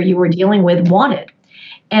manager you were dealing with wanted.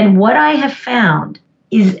 And what I have found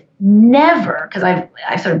is never, because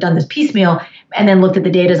I've sort of done this piecemeal and then looked at the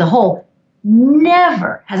data as a whole,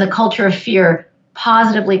 never has a culture of fear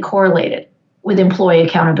positively correlated with employee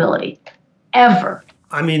accountability, ever.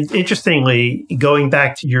 I mean, interestingly, going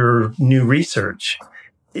back to your new research,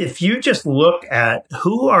 if you just look at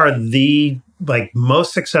who are the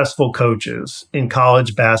most successful coaches in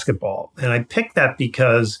college basketball. And I picked that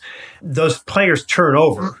because those players turn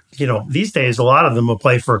over. These days, a lot of them will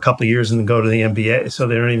play for a couple of years and then go to the NBA. So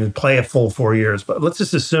they don't even play a full 4 years. But let's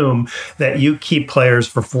just assume that you keep players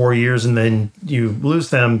for 4 years and then you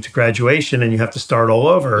lose them to graduation and you have to start all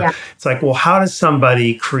over. Yeah. It's like, well, how does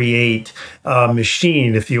somebody create a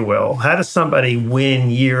machine, if you will? How does somebody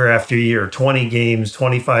win year after year, 20 games,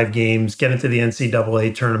 25 games, get into the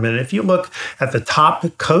NCAA tournament? If you look at the top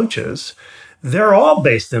coaches, they're all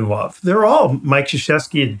based in love. They're all Mike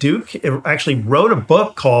Krzyzewski at Duke actually wrote a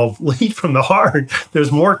book called Lead from the Heart.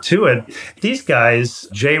 There's more to it. These guys,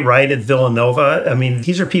 Jay Wright at Villanova, I mean,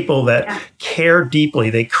 these are people that care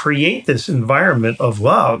deeply. They create this environment of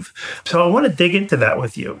love. So I want to dig into that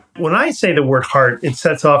with you. When I say the word heart, it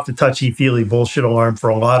sets off the touchy-feely bullshit alarm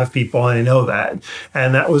for a lot of people, and I know that.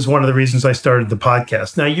 And that was one of the reasons I started the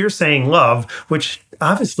podcast. Now, you're saying love, which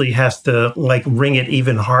obviously has to ring it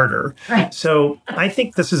even harder. Right. So I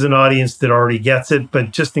think this is an audience that already gets it, but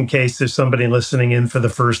just in case there's somebody listening in for the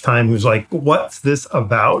first time who's like, what's this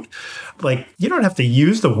about? You don't have to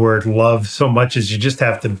use the word love so much as you just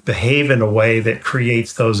have to behave in a way that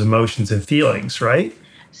creates those emotions and feelings, right?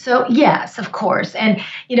 So yes, of course. And,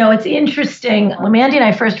 it's interesting. When Mandy and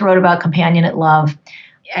I first wrote about Companionate Love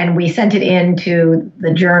and we sent it into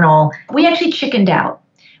the journal, we actually chickened out.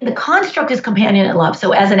 The construct is companionate love.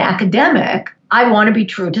 So as an academic, I want to be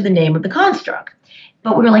true to the name of the construct.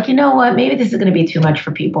 But we were like, you know what, maybe this is going to be too much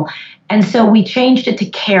for people. And so we changed it to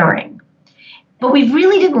caring. But we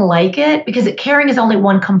really didn't like it because caring is only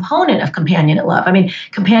one component of companionate love. I mean,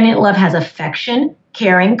 companionate love has affection,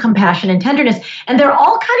 caring, compassion, and tenderness. And they're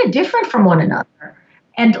all kind of different from one another.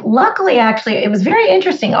 And luckily, actually, it was very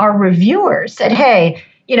interesting. Our reviewers said, hey,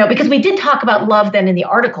 because we did talk about love then in the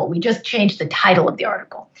article. We just changed the title of the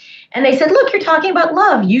article. And they said, look, you're talking about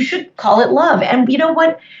love. You should call it love. And you know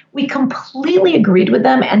what? We completely agreed with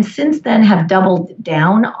them and since then have doubled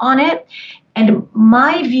down on it. And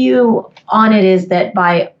my view on it is that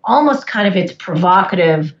by almost kind of its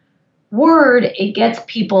provocative word, it gets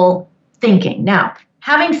people thinking. Now,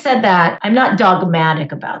 having said that, I'm not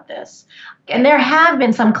dogmatic about this. And there have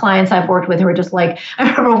been some clients I've worked with who are just like, I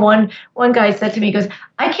remember one guy said to me, he goes,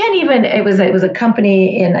 I can't even, it was a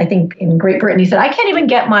company in Great Britain. He said, I can't even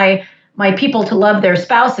get my people to love their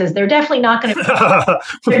spouses. They're definitely not going to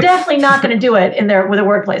do it with a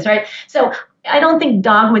workplace, right? So I don't think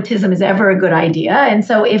dogmatism is ever a good idea. And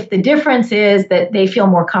so if the difference is that they feel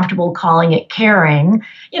more comfortable calling it caring,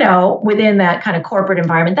 within that kind of corporate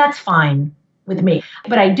environment, that's fine with me.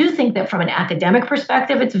 But I do think that from an academic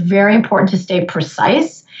perspective, it's very important to stay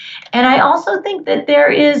precise. And I also think that there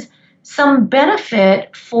is some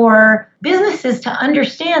benefit for businesses to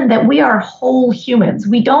understand that we are whole humans.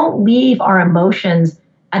 We don't leave our emotions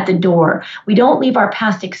at the door. We don't leave our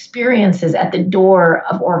past experiences at the door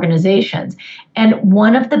of organizations. And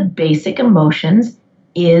one of the basic emotions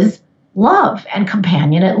is love and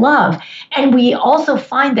companionate love. And we also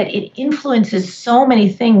find that it influences so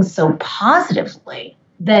many things so positively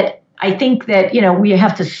that I think that, we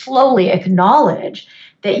have to slowly acknowledge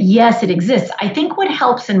that, yes, it exists. I think what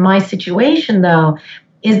helps in my situation, though,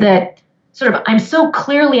 is that I'm so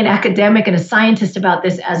clearly an academic and a scientist about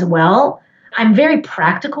this as well. I'm very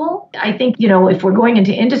practical. I think, if we're going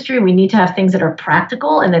into industry, we need to have things that are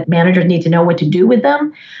practical and that managers need to know what to do with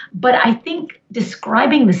them. But I think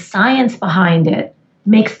describing the science behind it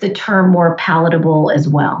makes the term more palatable as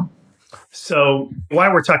well. So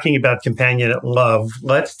while we're talking about companionate love,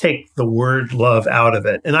 let's take the word love out of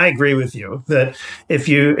it. And I agree with you that if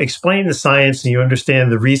you explain the science and you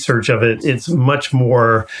understand the research of it, it's much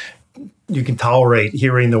more you can tolerate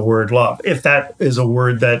hearing the word love. If that is a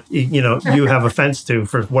word that, you have offense to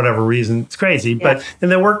for whatever reason, it's crazy. Yeah. But in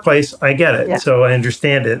the workplace, I get it. Yeah. So I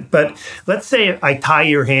understand it. But let's say I tie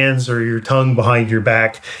your hands or your tongue behind your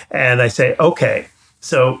back and I say, okay,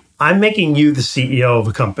 so I'm making you the CEO of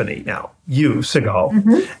a company now, you, Sigal.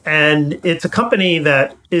 Mm-hmm. And it's a company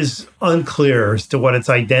that is unclear as to what its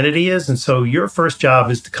identity is. And so your first job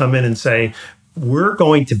is to come in and say, we're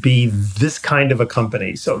going to be this kind of a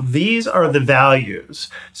company. So these are the values.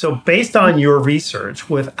 So based on your research,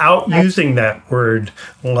 without using that word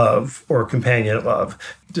love or companionate love,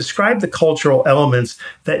 describe the cultural elements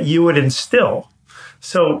that you would instill.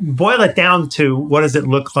 So boil it down to what does it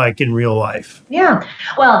look like in real life? Yeah.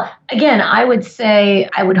 Well, again, I would say,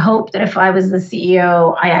 I would hope that if I was the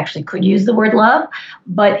CEO, I actually could use the word love.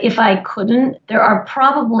 But if I couldn't, there are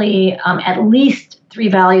probably at least 3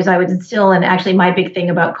 values I would instill. And actually, my big thing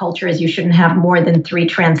about culture is you shouldn't have more than 3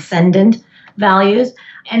 transcendent values.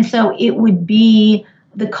 And so it would be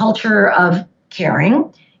the culture of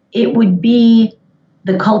caring. It would be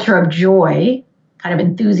the culture of joy, kind of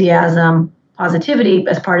enthusiasm, positivity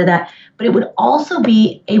as part of that. But it would also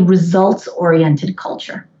be a results-oriented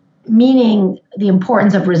culture, meaning the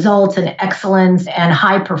importance of results and excellence and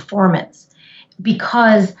high performance.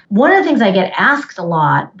 Because one of the things I get asked a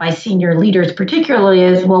lot by senior leaders particularly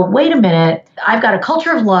is, well, wait a minute, I've got a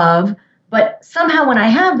culture of love, but somehow when I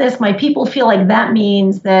have this, my people feel like that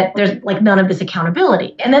means that there's like none of this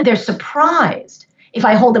accountability. And then they're surprised if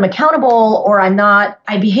I hold them accountable or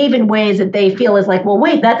I behave in ways that they feel is like, well,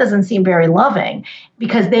 wait, that doesn't seem very loving,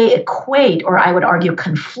 because they equate, or I would argue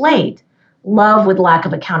conflate, love with lack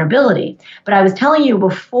of accountability. But I was telling you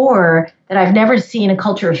before that I've never seen a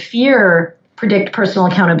culture of fear predict personal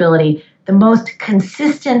accountability. The most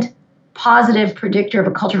consistent, positive predictor of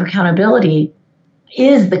a culture of accountability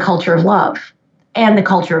is the culture of love and the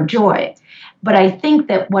culture of joy. But I think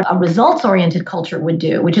that what a results-oriented culture would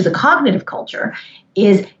do, which is a cognitive culture,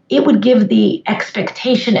 is it would give the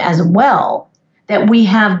expectation as well that we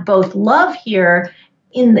have both love here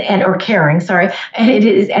or caring,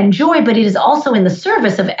 and joy, but it is also in the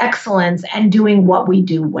service of excellence and doing what we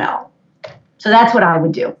do well. So that's what I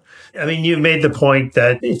would do. I mean, you made the point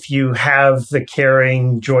that if you have the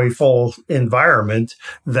caring, joyful environment,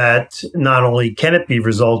 that not only can it be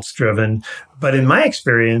results driven, but in my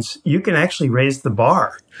experience, you can actually raise the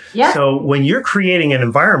bar. Yeah. So when you're creating an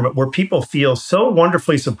environment where people feel so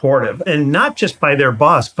wonderfully supportive, and not just by their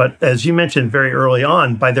boss, but as you mentioned very early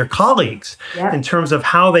on, by their colleagues, in terms of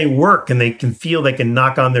how they work, and they can feel they can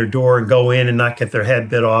knock on their door and go in and not get their head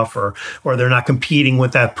bit off, or they're not competing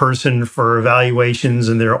with that person for evaluations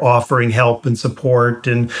and they're offering help and support,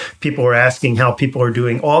 and people are asking how people are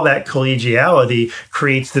doing. All that collegiality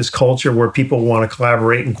creates this culture where people want to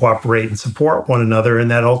collaborate and cooperate and support one another, and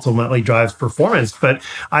that ultimately drives performance. But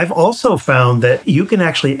I've also found that you can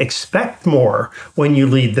actually expect more when you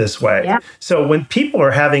lead this way. Yeah. So when people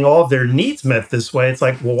are having all of their needs met this way, it's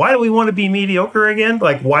like, well, why do we want to be mediocre again?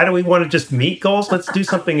 Like, why do we want to just meet goals? Let's do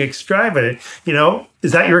something extravagant.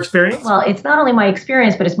 Is that your experience? Well, it's not only my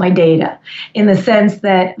experience, but it's my data, in the sense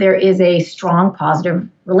that there is a strong positive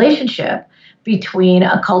relationship between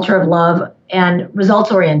a culture of love and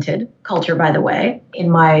results-oriented culture, by the way,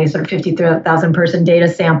 in my sort of 50,000 person data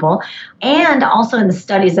sample, and also in the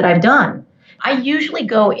studies that I've done. I usually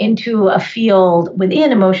go into a field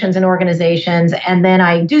within emotions and organizations, and then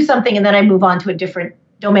I do something, and then I move on to a different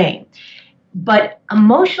domain. But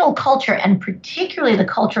emotional culture, and particularly the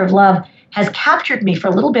culture of love, has captured me for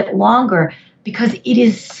a little bit longer because it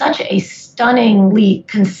is such a stunningly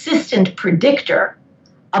consistent predictor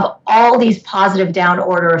of all these positive down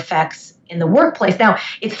order effects in the workplace. Now,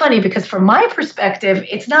 it's funny because from my perspective,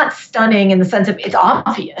 it's not stunning in the sense of it's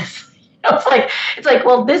obvious. It's like,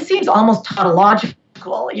 well, this seems almost tautological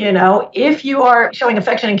If you are showing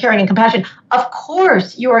affection and caring and compassion, of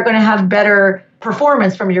course you are going to have better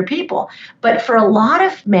performance from your people. But for a lot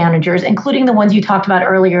of managers, including the ones you talked about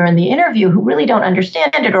earlier in the interview, who really don't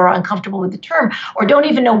understand it or are uncomfortable with the term or don't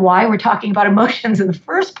even know why we're talking about emotions in the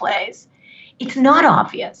first place, it's not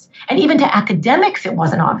obvious. And even to academics, it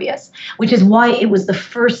wasn't obvious, which is why it was the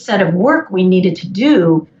first set of work we needed to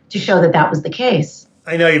do to show that that was the case.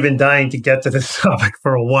 I know you've been dying to get to this topic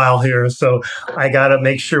for a while here, so I got to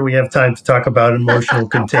make sure we have time to talk about emotional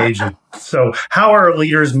contagion. So how are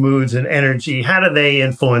leaders' moods and energy? How do they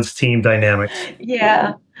influence team dynamics?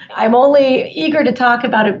 Yeah, I'm only eager to talk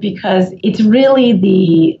about it because it's really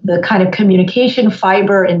the kind of communication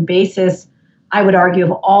fiber and basis, I would argue,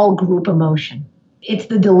 of all group emotion. It's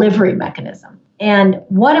the delivery mechanism. And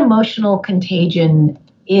what emotional contagion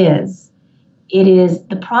is, it is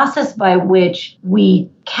the process by which we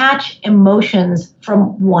catch emotions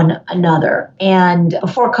from one another. And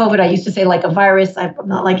before COVID, I used to say like a virus. I'm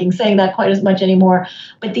not liking saying that quite as much anymore.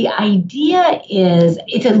 But the idea is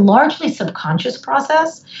it's a largely subconscious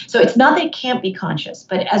process. So it's not that it can't be conscious,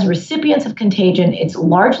 but as recipients of contagion, it's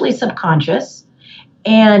largely subconscious.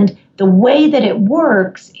 And the way that it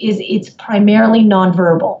works is it's primarily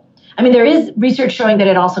nonverbal. I mean, there is research showing that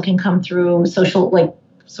it also can come through social, like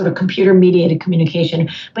sort of computer-mediated communication,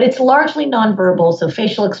 but it's largely nonverbal, so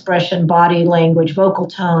facial expression, body language, vocal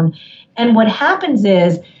tone. And what happens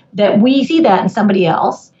is that we see that in somebody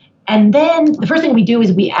else, and then the first thing we do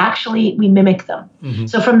is we mimic them. Mm-hmm.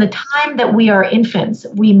 So from the time that we are infants,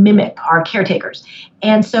 we mimic our caretakers.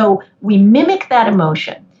 And so we mimic that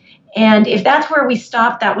emotion. And if that's where we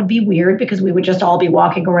stop, that would be weird because we would just all be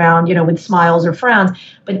walking around, with smiles or frowns.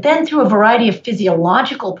 But then through a variety of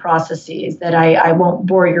physiological processes that I won't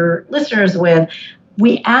bore your listeners with,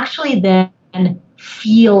 we actually then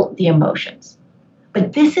feel the emotions.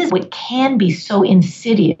 But this is what can be so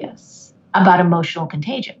insidious about emotional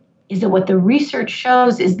contagion, is that what the research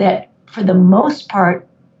shows is that for the most part,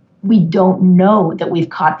 we don't know that we've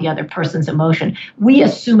caught the other person's emotion. We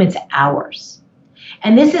assume it's ours.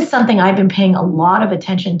 And this is something I've been paying a lot of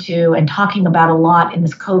attention to and talking about a lot in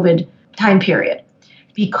this COVID time period,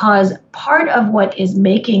 because part of what is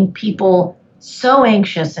making people so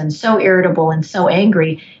anxious and so irritable and so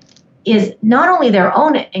angry is not only their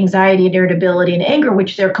own anxiety and irritability and anger,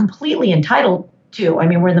 which they're completely entitled to. I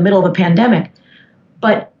mean, we're in the middle of a pandemic,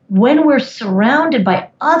 but when we're surrounded by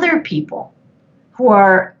other people who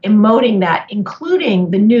are emoting that, including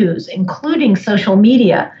the news, including social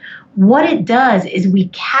media, what it does is we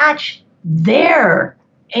catch their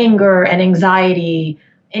anger and anxiety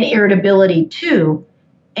and irritability too,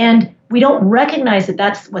 and we don't recognize that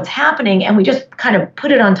that's what's happening, and we just kind of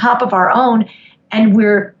put it on top of our own, and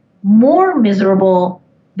we're more miserable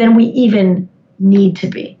than we even need to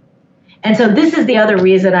be. And so this is the other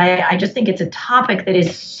reason I just think it's a topic that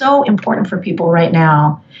is so important for people right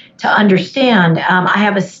now to understand. I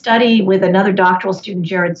have a study with another doctoral student,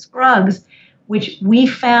 Jared Scruggs, which we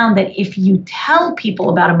found that if you tell people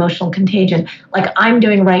about emotional contagion, like I'm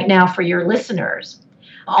doing right now for your listeners,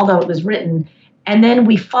 although it was written, and then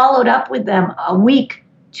we followed up with them a week,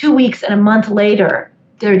 2 weeks, and a month later,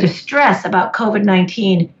 their distress about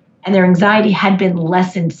COVID-19 and their anxiety had been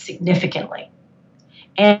lessened significantly.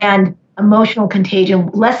 And emotional contagion,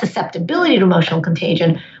 less susceptibility to emotional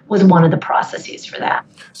contagion was one of the processes for that.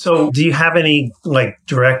 So do you have any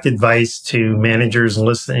direct advice to managers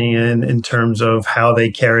listening in terms of how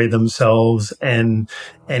they carry themselves and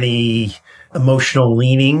any emotional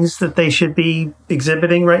leanings that they should be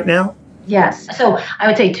exhibiting right now? Yes. So I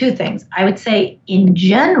would say two things. I would say in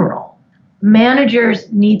general,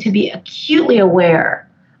 managers need to be acutely aware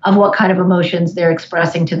of what kind of emotions they're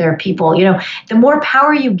expressing to their people. The more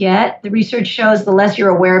power you get, the research shows, the less you're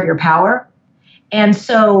aware of your power. And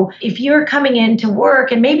so if you're coming into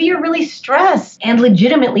work and maybe you're really stressed, and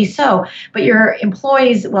legitimately so, but your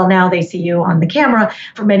employees, well, now they see you on the camera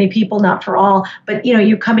for many people, not for all, but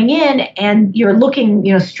you're coming in and you're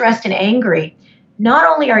looking, stressed and angry. Not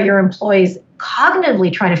only are your employees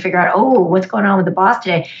cognitively trying to figure out, what's going on with the boss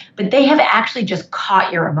today, but they have actually just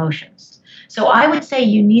caught your emotions. So I would say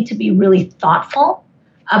you need to be really thoughtful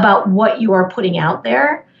about what you are putting out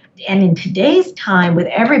there. And in today's time, with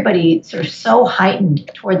everybody sort of so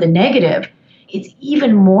heightened toward the negative, it's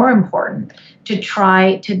even more important to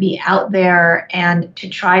try to be out there and to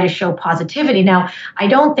try to show positivity. Now, I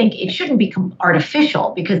don't think it shouldn't become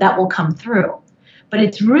artificial because that will come through. But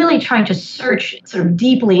it's really trying to search sort of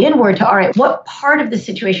deeply inward to, all right, what part of the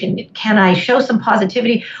situation can I show some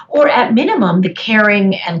positivity, or at minimum, the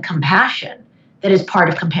caring and compassion that is part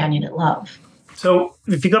of companionate love. So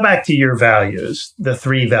if you go back to your values, the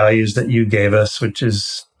three values that you gave us, which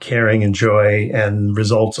is caring and joy and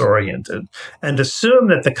results oriented, and assume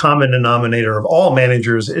that the common denominator of all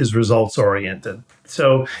managers is results oriented.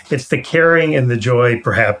 So it's the caring and the joy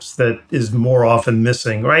perhaps that is more often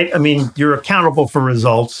missing, right? I mean, you're accountable for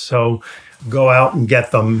results, so go out and get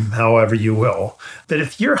them however you will. But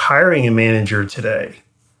if you're hiring a manager today,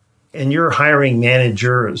 and you're hiring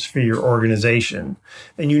managers for your organization,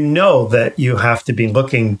 and you know that you have to be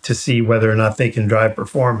looking to see whether or not they can drive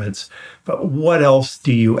performance, but what else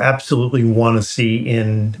do you absolutely want to see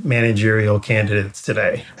in managerial candidates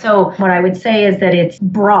today? So what I would say is that it's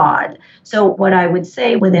broad. So what I would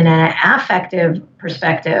say within an affective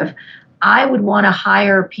perspective, I would want to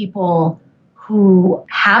hire people who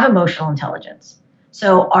have emotional intelligence.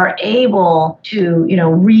 So are able to,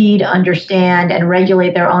 read, understand, and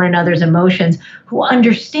regulate their own and others' emotions, who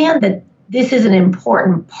understand that this is an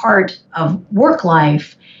important part of work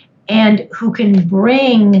life, and who can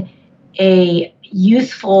bring a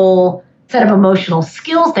useful set of emotional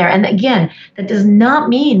skills there. And again, that does not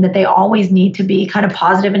mean that they always need to be kind of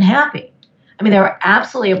positive and happy. I mean, there are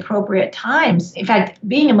absolutely appropriate times. In fact,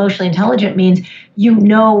 being emotionally intelligent means you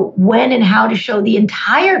know when and how to show the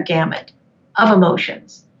entire gamut of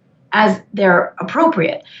emotions as they're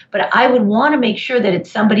appropriate. But I would want to make sure that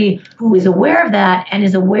it's somebody who is aware of that and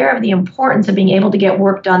is aware of the importance of being able to get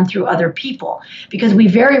work done through other people, because we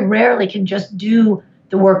very rarely can just do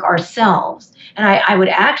the work ourselves. And I would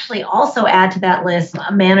actually also add to that list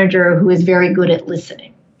a manager who is very good at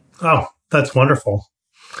listening. Oh, that's wonderful.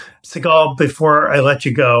 Sigal, before I let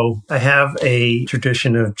you go, I have a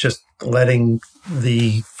tradition of just letting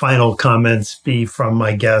the final comments be from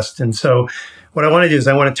my guest. And so what I want to do is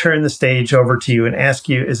I want to turn the stage over to you and ask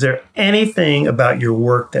you, is there anything about your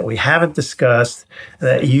work that we haven't discussed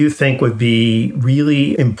that you think would be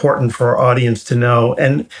really important for our audience to know?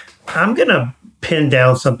 And I'm going to pin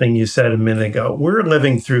down something you said a minute ago. We're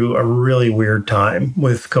living through a really weird time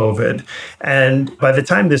with COVID. And by the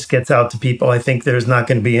time this gets out to people, I think there's not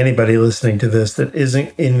going to be anybody listening to this that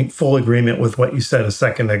isn't in full agreement with what you said a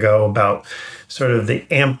second ago about sort of the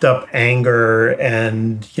amped up anger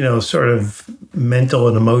and, sort of mental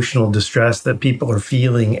and emotional distress that people are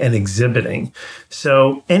feeling and exhibiting.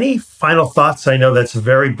 So any final thoughts? I know that's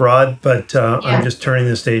very broad, but I'm just turning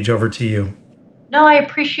the stage over to you. No, I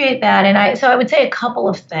appreciate that. And I would say a couple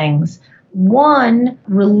of things. One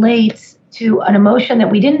relates to an emotion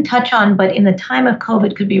that we didn't touch on, but in the time of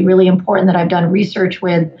COVID could be really important that I've done research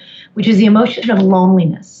with, which is the emotion of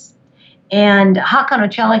loneliness. And Hakan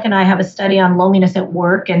Ocelik and I have a study on loneliness at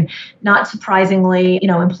work, and not surprisingly,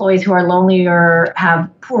 employees who are lonely or have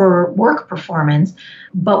poor work performance.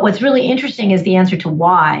 But what's really interesting is the answer to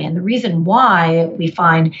why. And the reason why we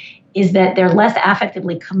find is that they're less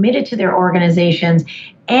affectively committed to their organizations,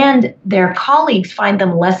 and their colleagues find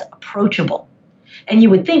them less approachable. And you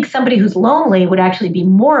would think somebody who's lonely would actually be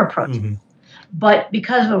more approachable. Mm-hmm. But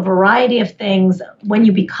because of a variety of things, when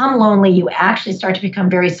you become lonely, you actually start to become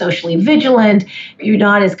very socially vigilant. You're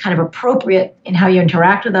not as kind of appropriate in how you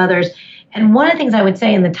interact with others. And one of the things I would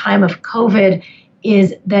say in the time of COVID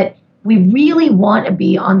is that we really want to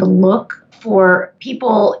be on the look for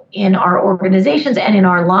people in our organizations and in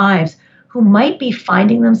our lives who might be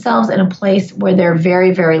finding themselves in a place where they're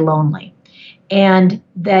very, very lonely. And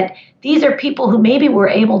that these are people who maybe we're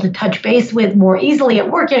able to touch base with more easily at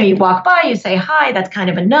work. You walk by, you say hi, that's kind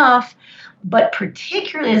of enough. But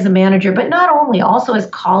particularly as a manager, but not only, also as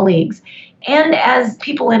colleagues and as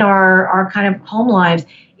people in our kind of home lives,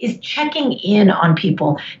 is checking in on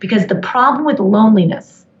people. Because the problem with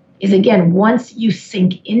loneliness is, again, once you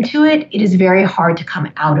sink into it, it is very hard to come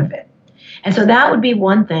out of it. And so that would be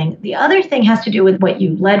one thing. The other thing has to do with what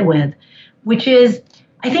you led with, which is,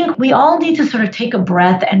 I think we all need to sort of take a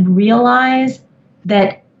breath and realize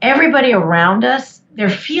that everybody around us,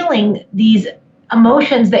 they're feeling these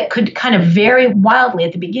emotions that could kind of vary wildly.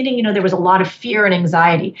 At the beginning, there was a lot of fear and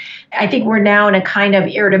anxiety. I think we're now in a kind of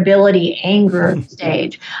irritability, anger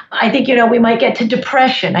stage. I think, we might get to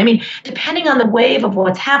depression. I mean, depending on the wave of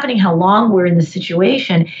what's happening, how long we're in the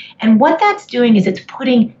situation. And what that's doing is it's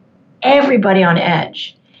putting everybody on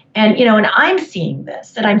edge. And, and I'm seeing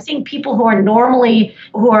this, that I'm seeing people who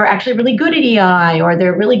are actually really good at EI, or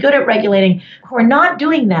they're really good at regulating, who are not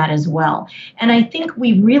doing that as well. And I think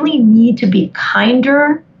we really need to be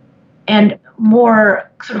kinder and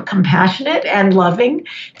more sort of compassionate and loving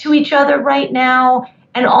to each other right now,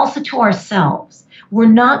 and also to ourselves. We're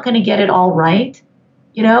not going to get it all right.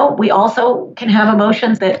 We also can have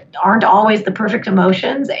emotions that aren't always the perfect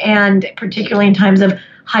emotions, and particularly in times of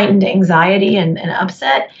heightened anxiety and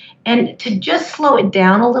upset, and to just slow it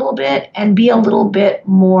down a little bit and be a little bit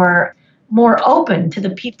more open to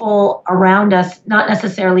the people around us, not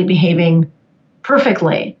necessarily behaving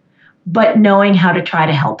perfectly, but knowing how to try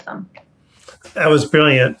to help them. That was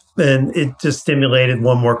brilliant. And it just stimulated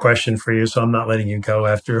one more question for you. So I'm not letting you go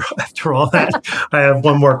after all that. I have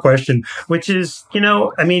one more question, which is,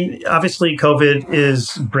 obviously COVID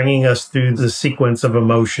is bringing us through the sequence of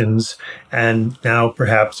emotions. And now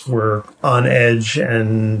perhaps we're on edge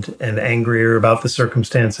and angrier about the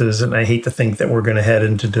circumstances. And I hate to think that we're going to head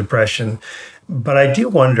into depression. But I do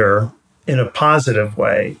wonder, in a positive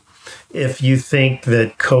way, if you think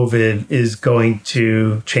that COVID is going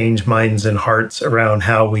to change minds and hearts around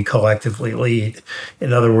how we collectively lead.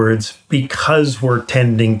 In other words, because we're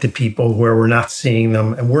tending to people where we're not seeing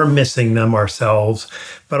them and we're missing them ourselves,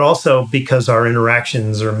 but also because our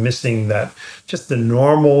interactions are missing that, just the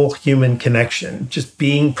normal human connection, just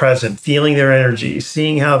being present, feeling their energy,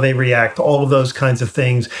 seeing how they react, all of those kinds of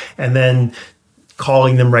things, and then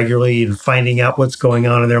calling them regularly and finding out what's going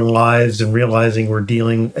on in their lives and realizing we're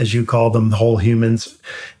dealing, as you call them, whole humans.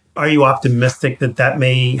 Are you optimistic that that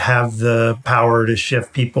may have the power to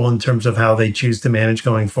shift people in terms of how they choose to manage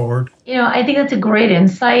going forward? I think that's a great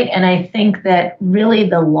insight. And I think that really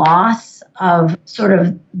the loss of sort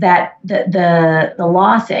of that, the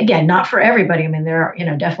loss, again, not for everybody. I mean, there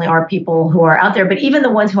definitely are people who are out there, but even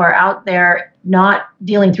the ones who are out there not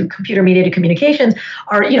dealing through computer mediated communications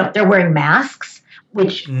are, they're wearing masks,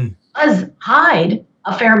 which does hide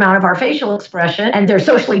a fair amount of our facial expression, and they're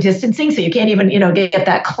socially distancing, so you can't even, get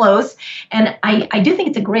that close. And I do think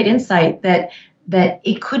it's a great insight that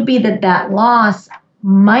it could be that loss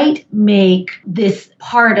might make this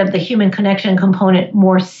part of the human connection component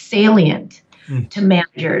more salient to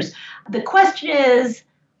managers. The question is,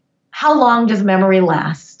 how long does memory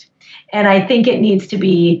last? And I think it needs to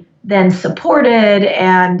be then supported.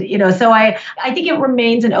 And, so I think it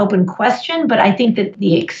remains an open question, but I think that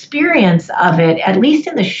the experience of it, at least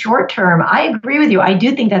in the short term, I agree with you. I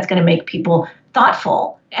do think that's going to make people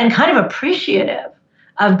thoughtful and kind of appreciative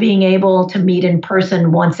of being able to meet in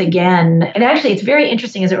person once again. And actually, it's very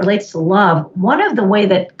interesting as it relates to love. One of the way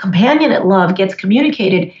that companionate love gets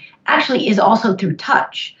communicated actually is also through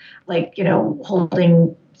touch, like,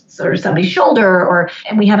 holding sort of somebody's shoulder,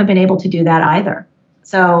 and we haven't been able to do that either.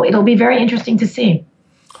 So it'll be very interesting to see.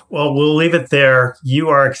 Well, we'll leave it there. You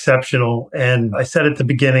are exceptional. And I said at the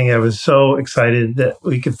beginning, I was so excited that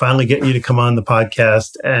we could finally get you to come on the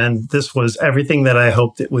podcast. And this was everything that I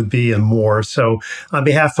hoped it would be and more. So on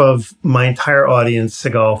behalf of my entire audience,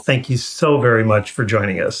 Sigal, thank you so very much for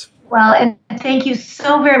joining us. Well, and thank you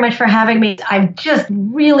so very much for having me. I've just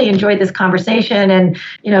really enjoyed this conversation and,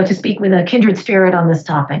 to speak with a kindred spirit on this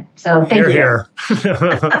topic. So thank you. Here.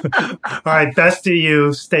 All right. Best to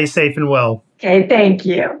you. Stay safe and well. Okay. Thank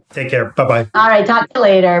you. Take care. Bye-bye. All right. Talk to you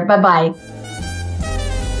later. Bye-bye.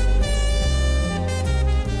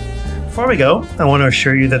 Before we go, I want to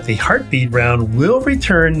assure you that the Heartbeat Round will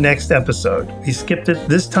return next episode. We skipped it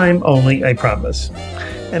this time only, I promise.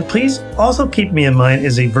 And please also keep me in mind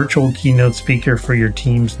as a virtual keynote speaker for your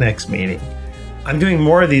team's next meeting. I'm doing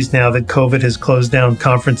more of these now that COVID has closed down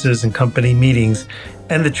conferences and company meetings,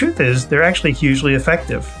 and the truth is they're actually hugely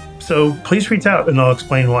effective. So please reach out and I'll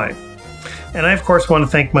explain why. And I, of course, want to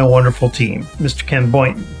thank my wonderful team, Mr. Ken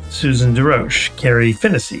Boynton, Susan DeRoche, Carrie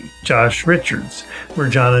Finnessy, Josh Richards,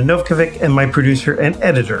 Mirjana Novkovic, and my producer and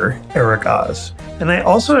editor, Eric Oz. And I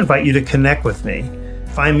also invite you to connect with me.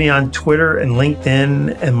 Find me on Twitter and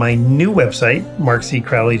LinkedIn, and my new website,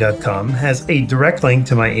 markccrowley.com, has a direct link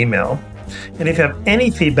to my email. And if you have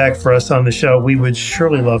any feedback for us on the show, we would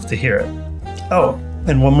surely love to hear it. Oh,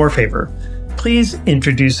 and one more favor. Please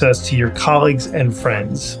introduce us to your colleagues and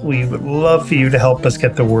friends. We would love for you to help us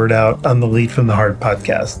get the word out on the Lead from the Heart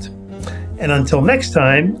podcast. And until next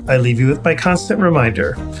time, I leave you with my constant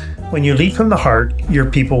reminder. When you lead from the heart, your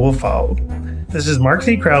people will follow. This is Mark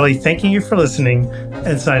C. Crowley thanking you for listening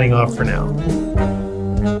and signing off for now.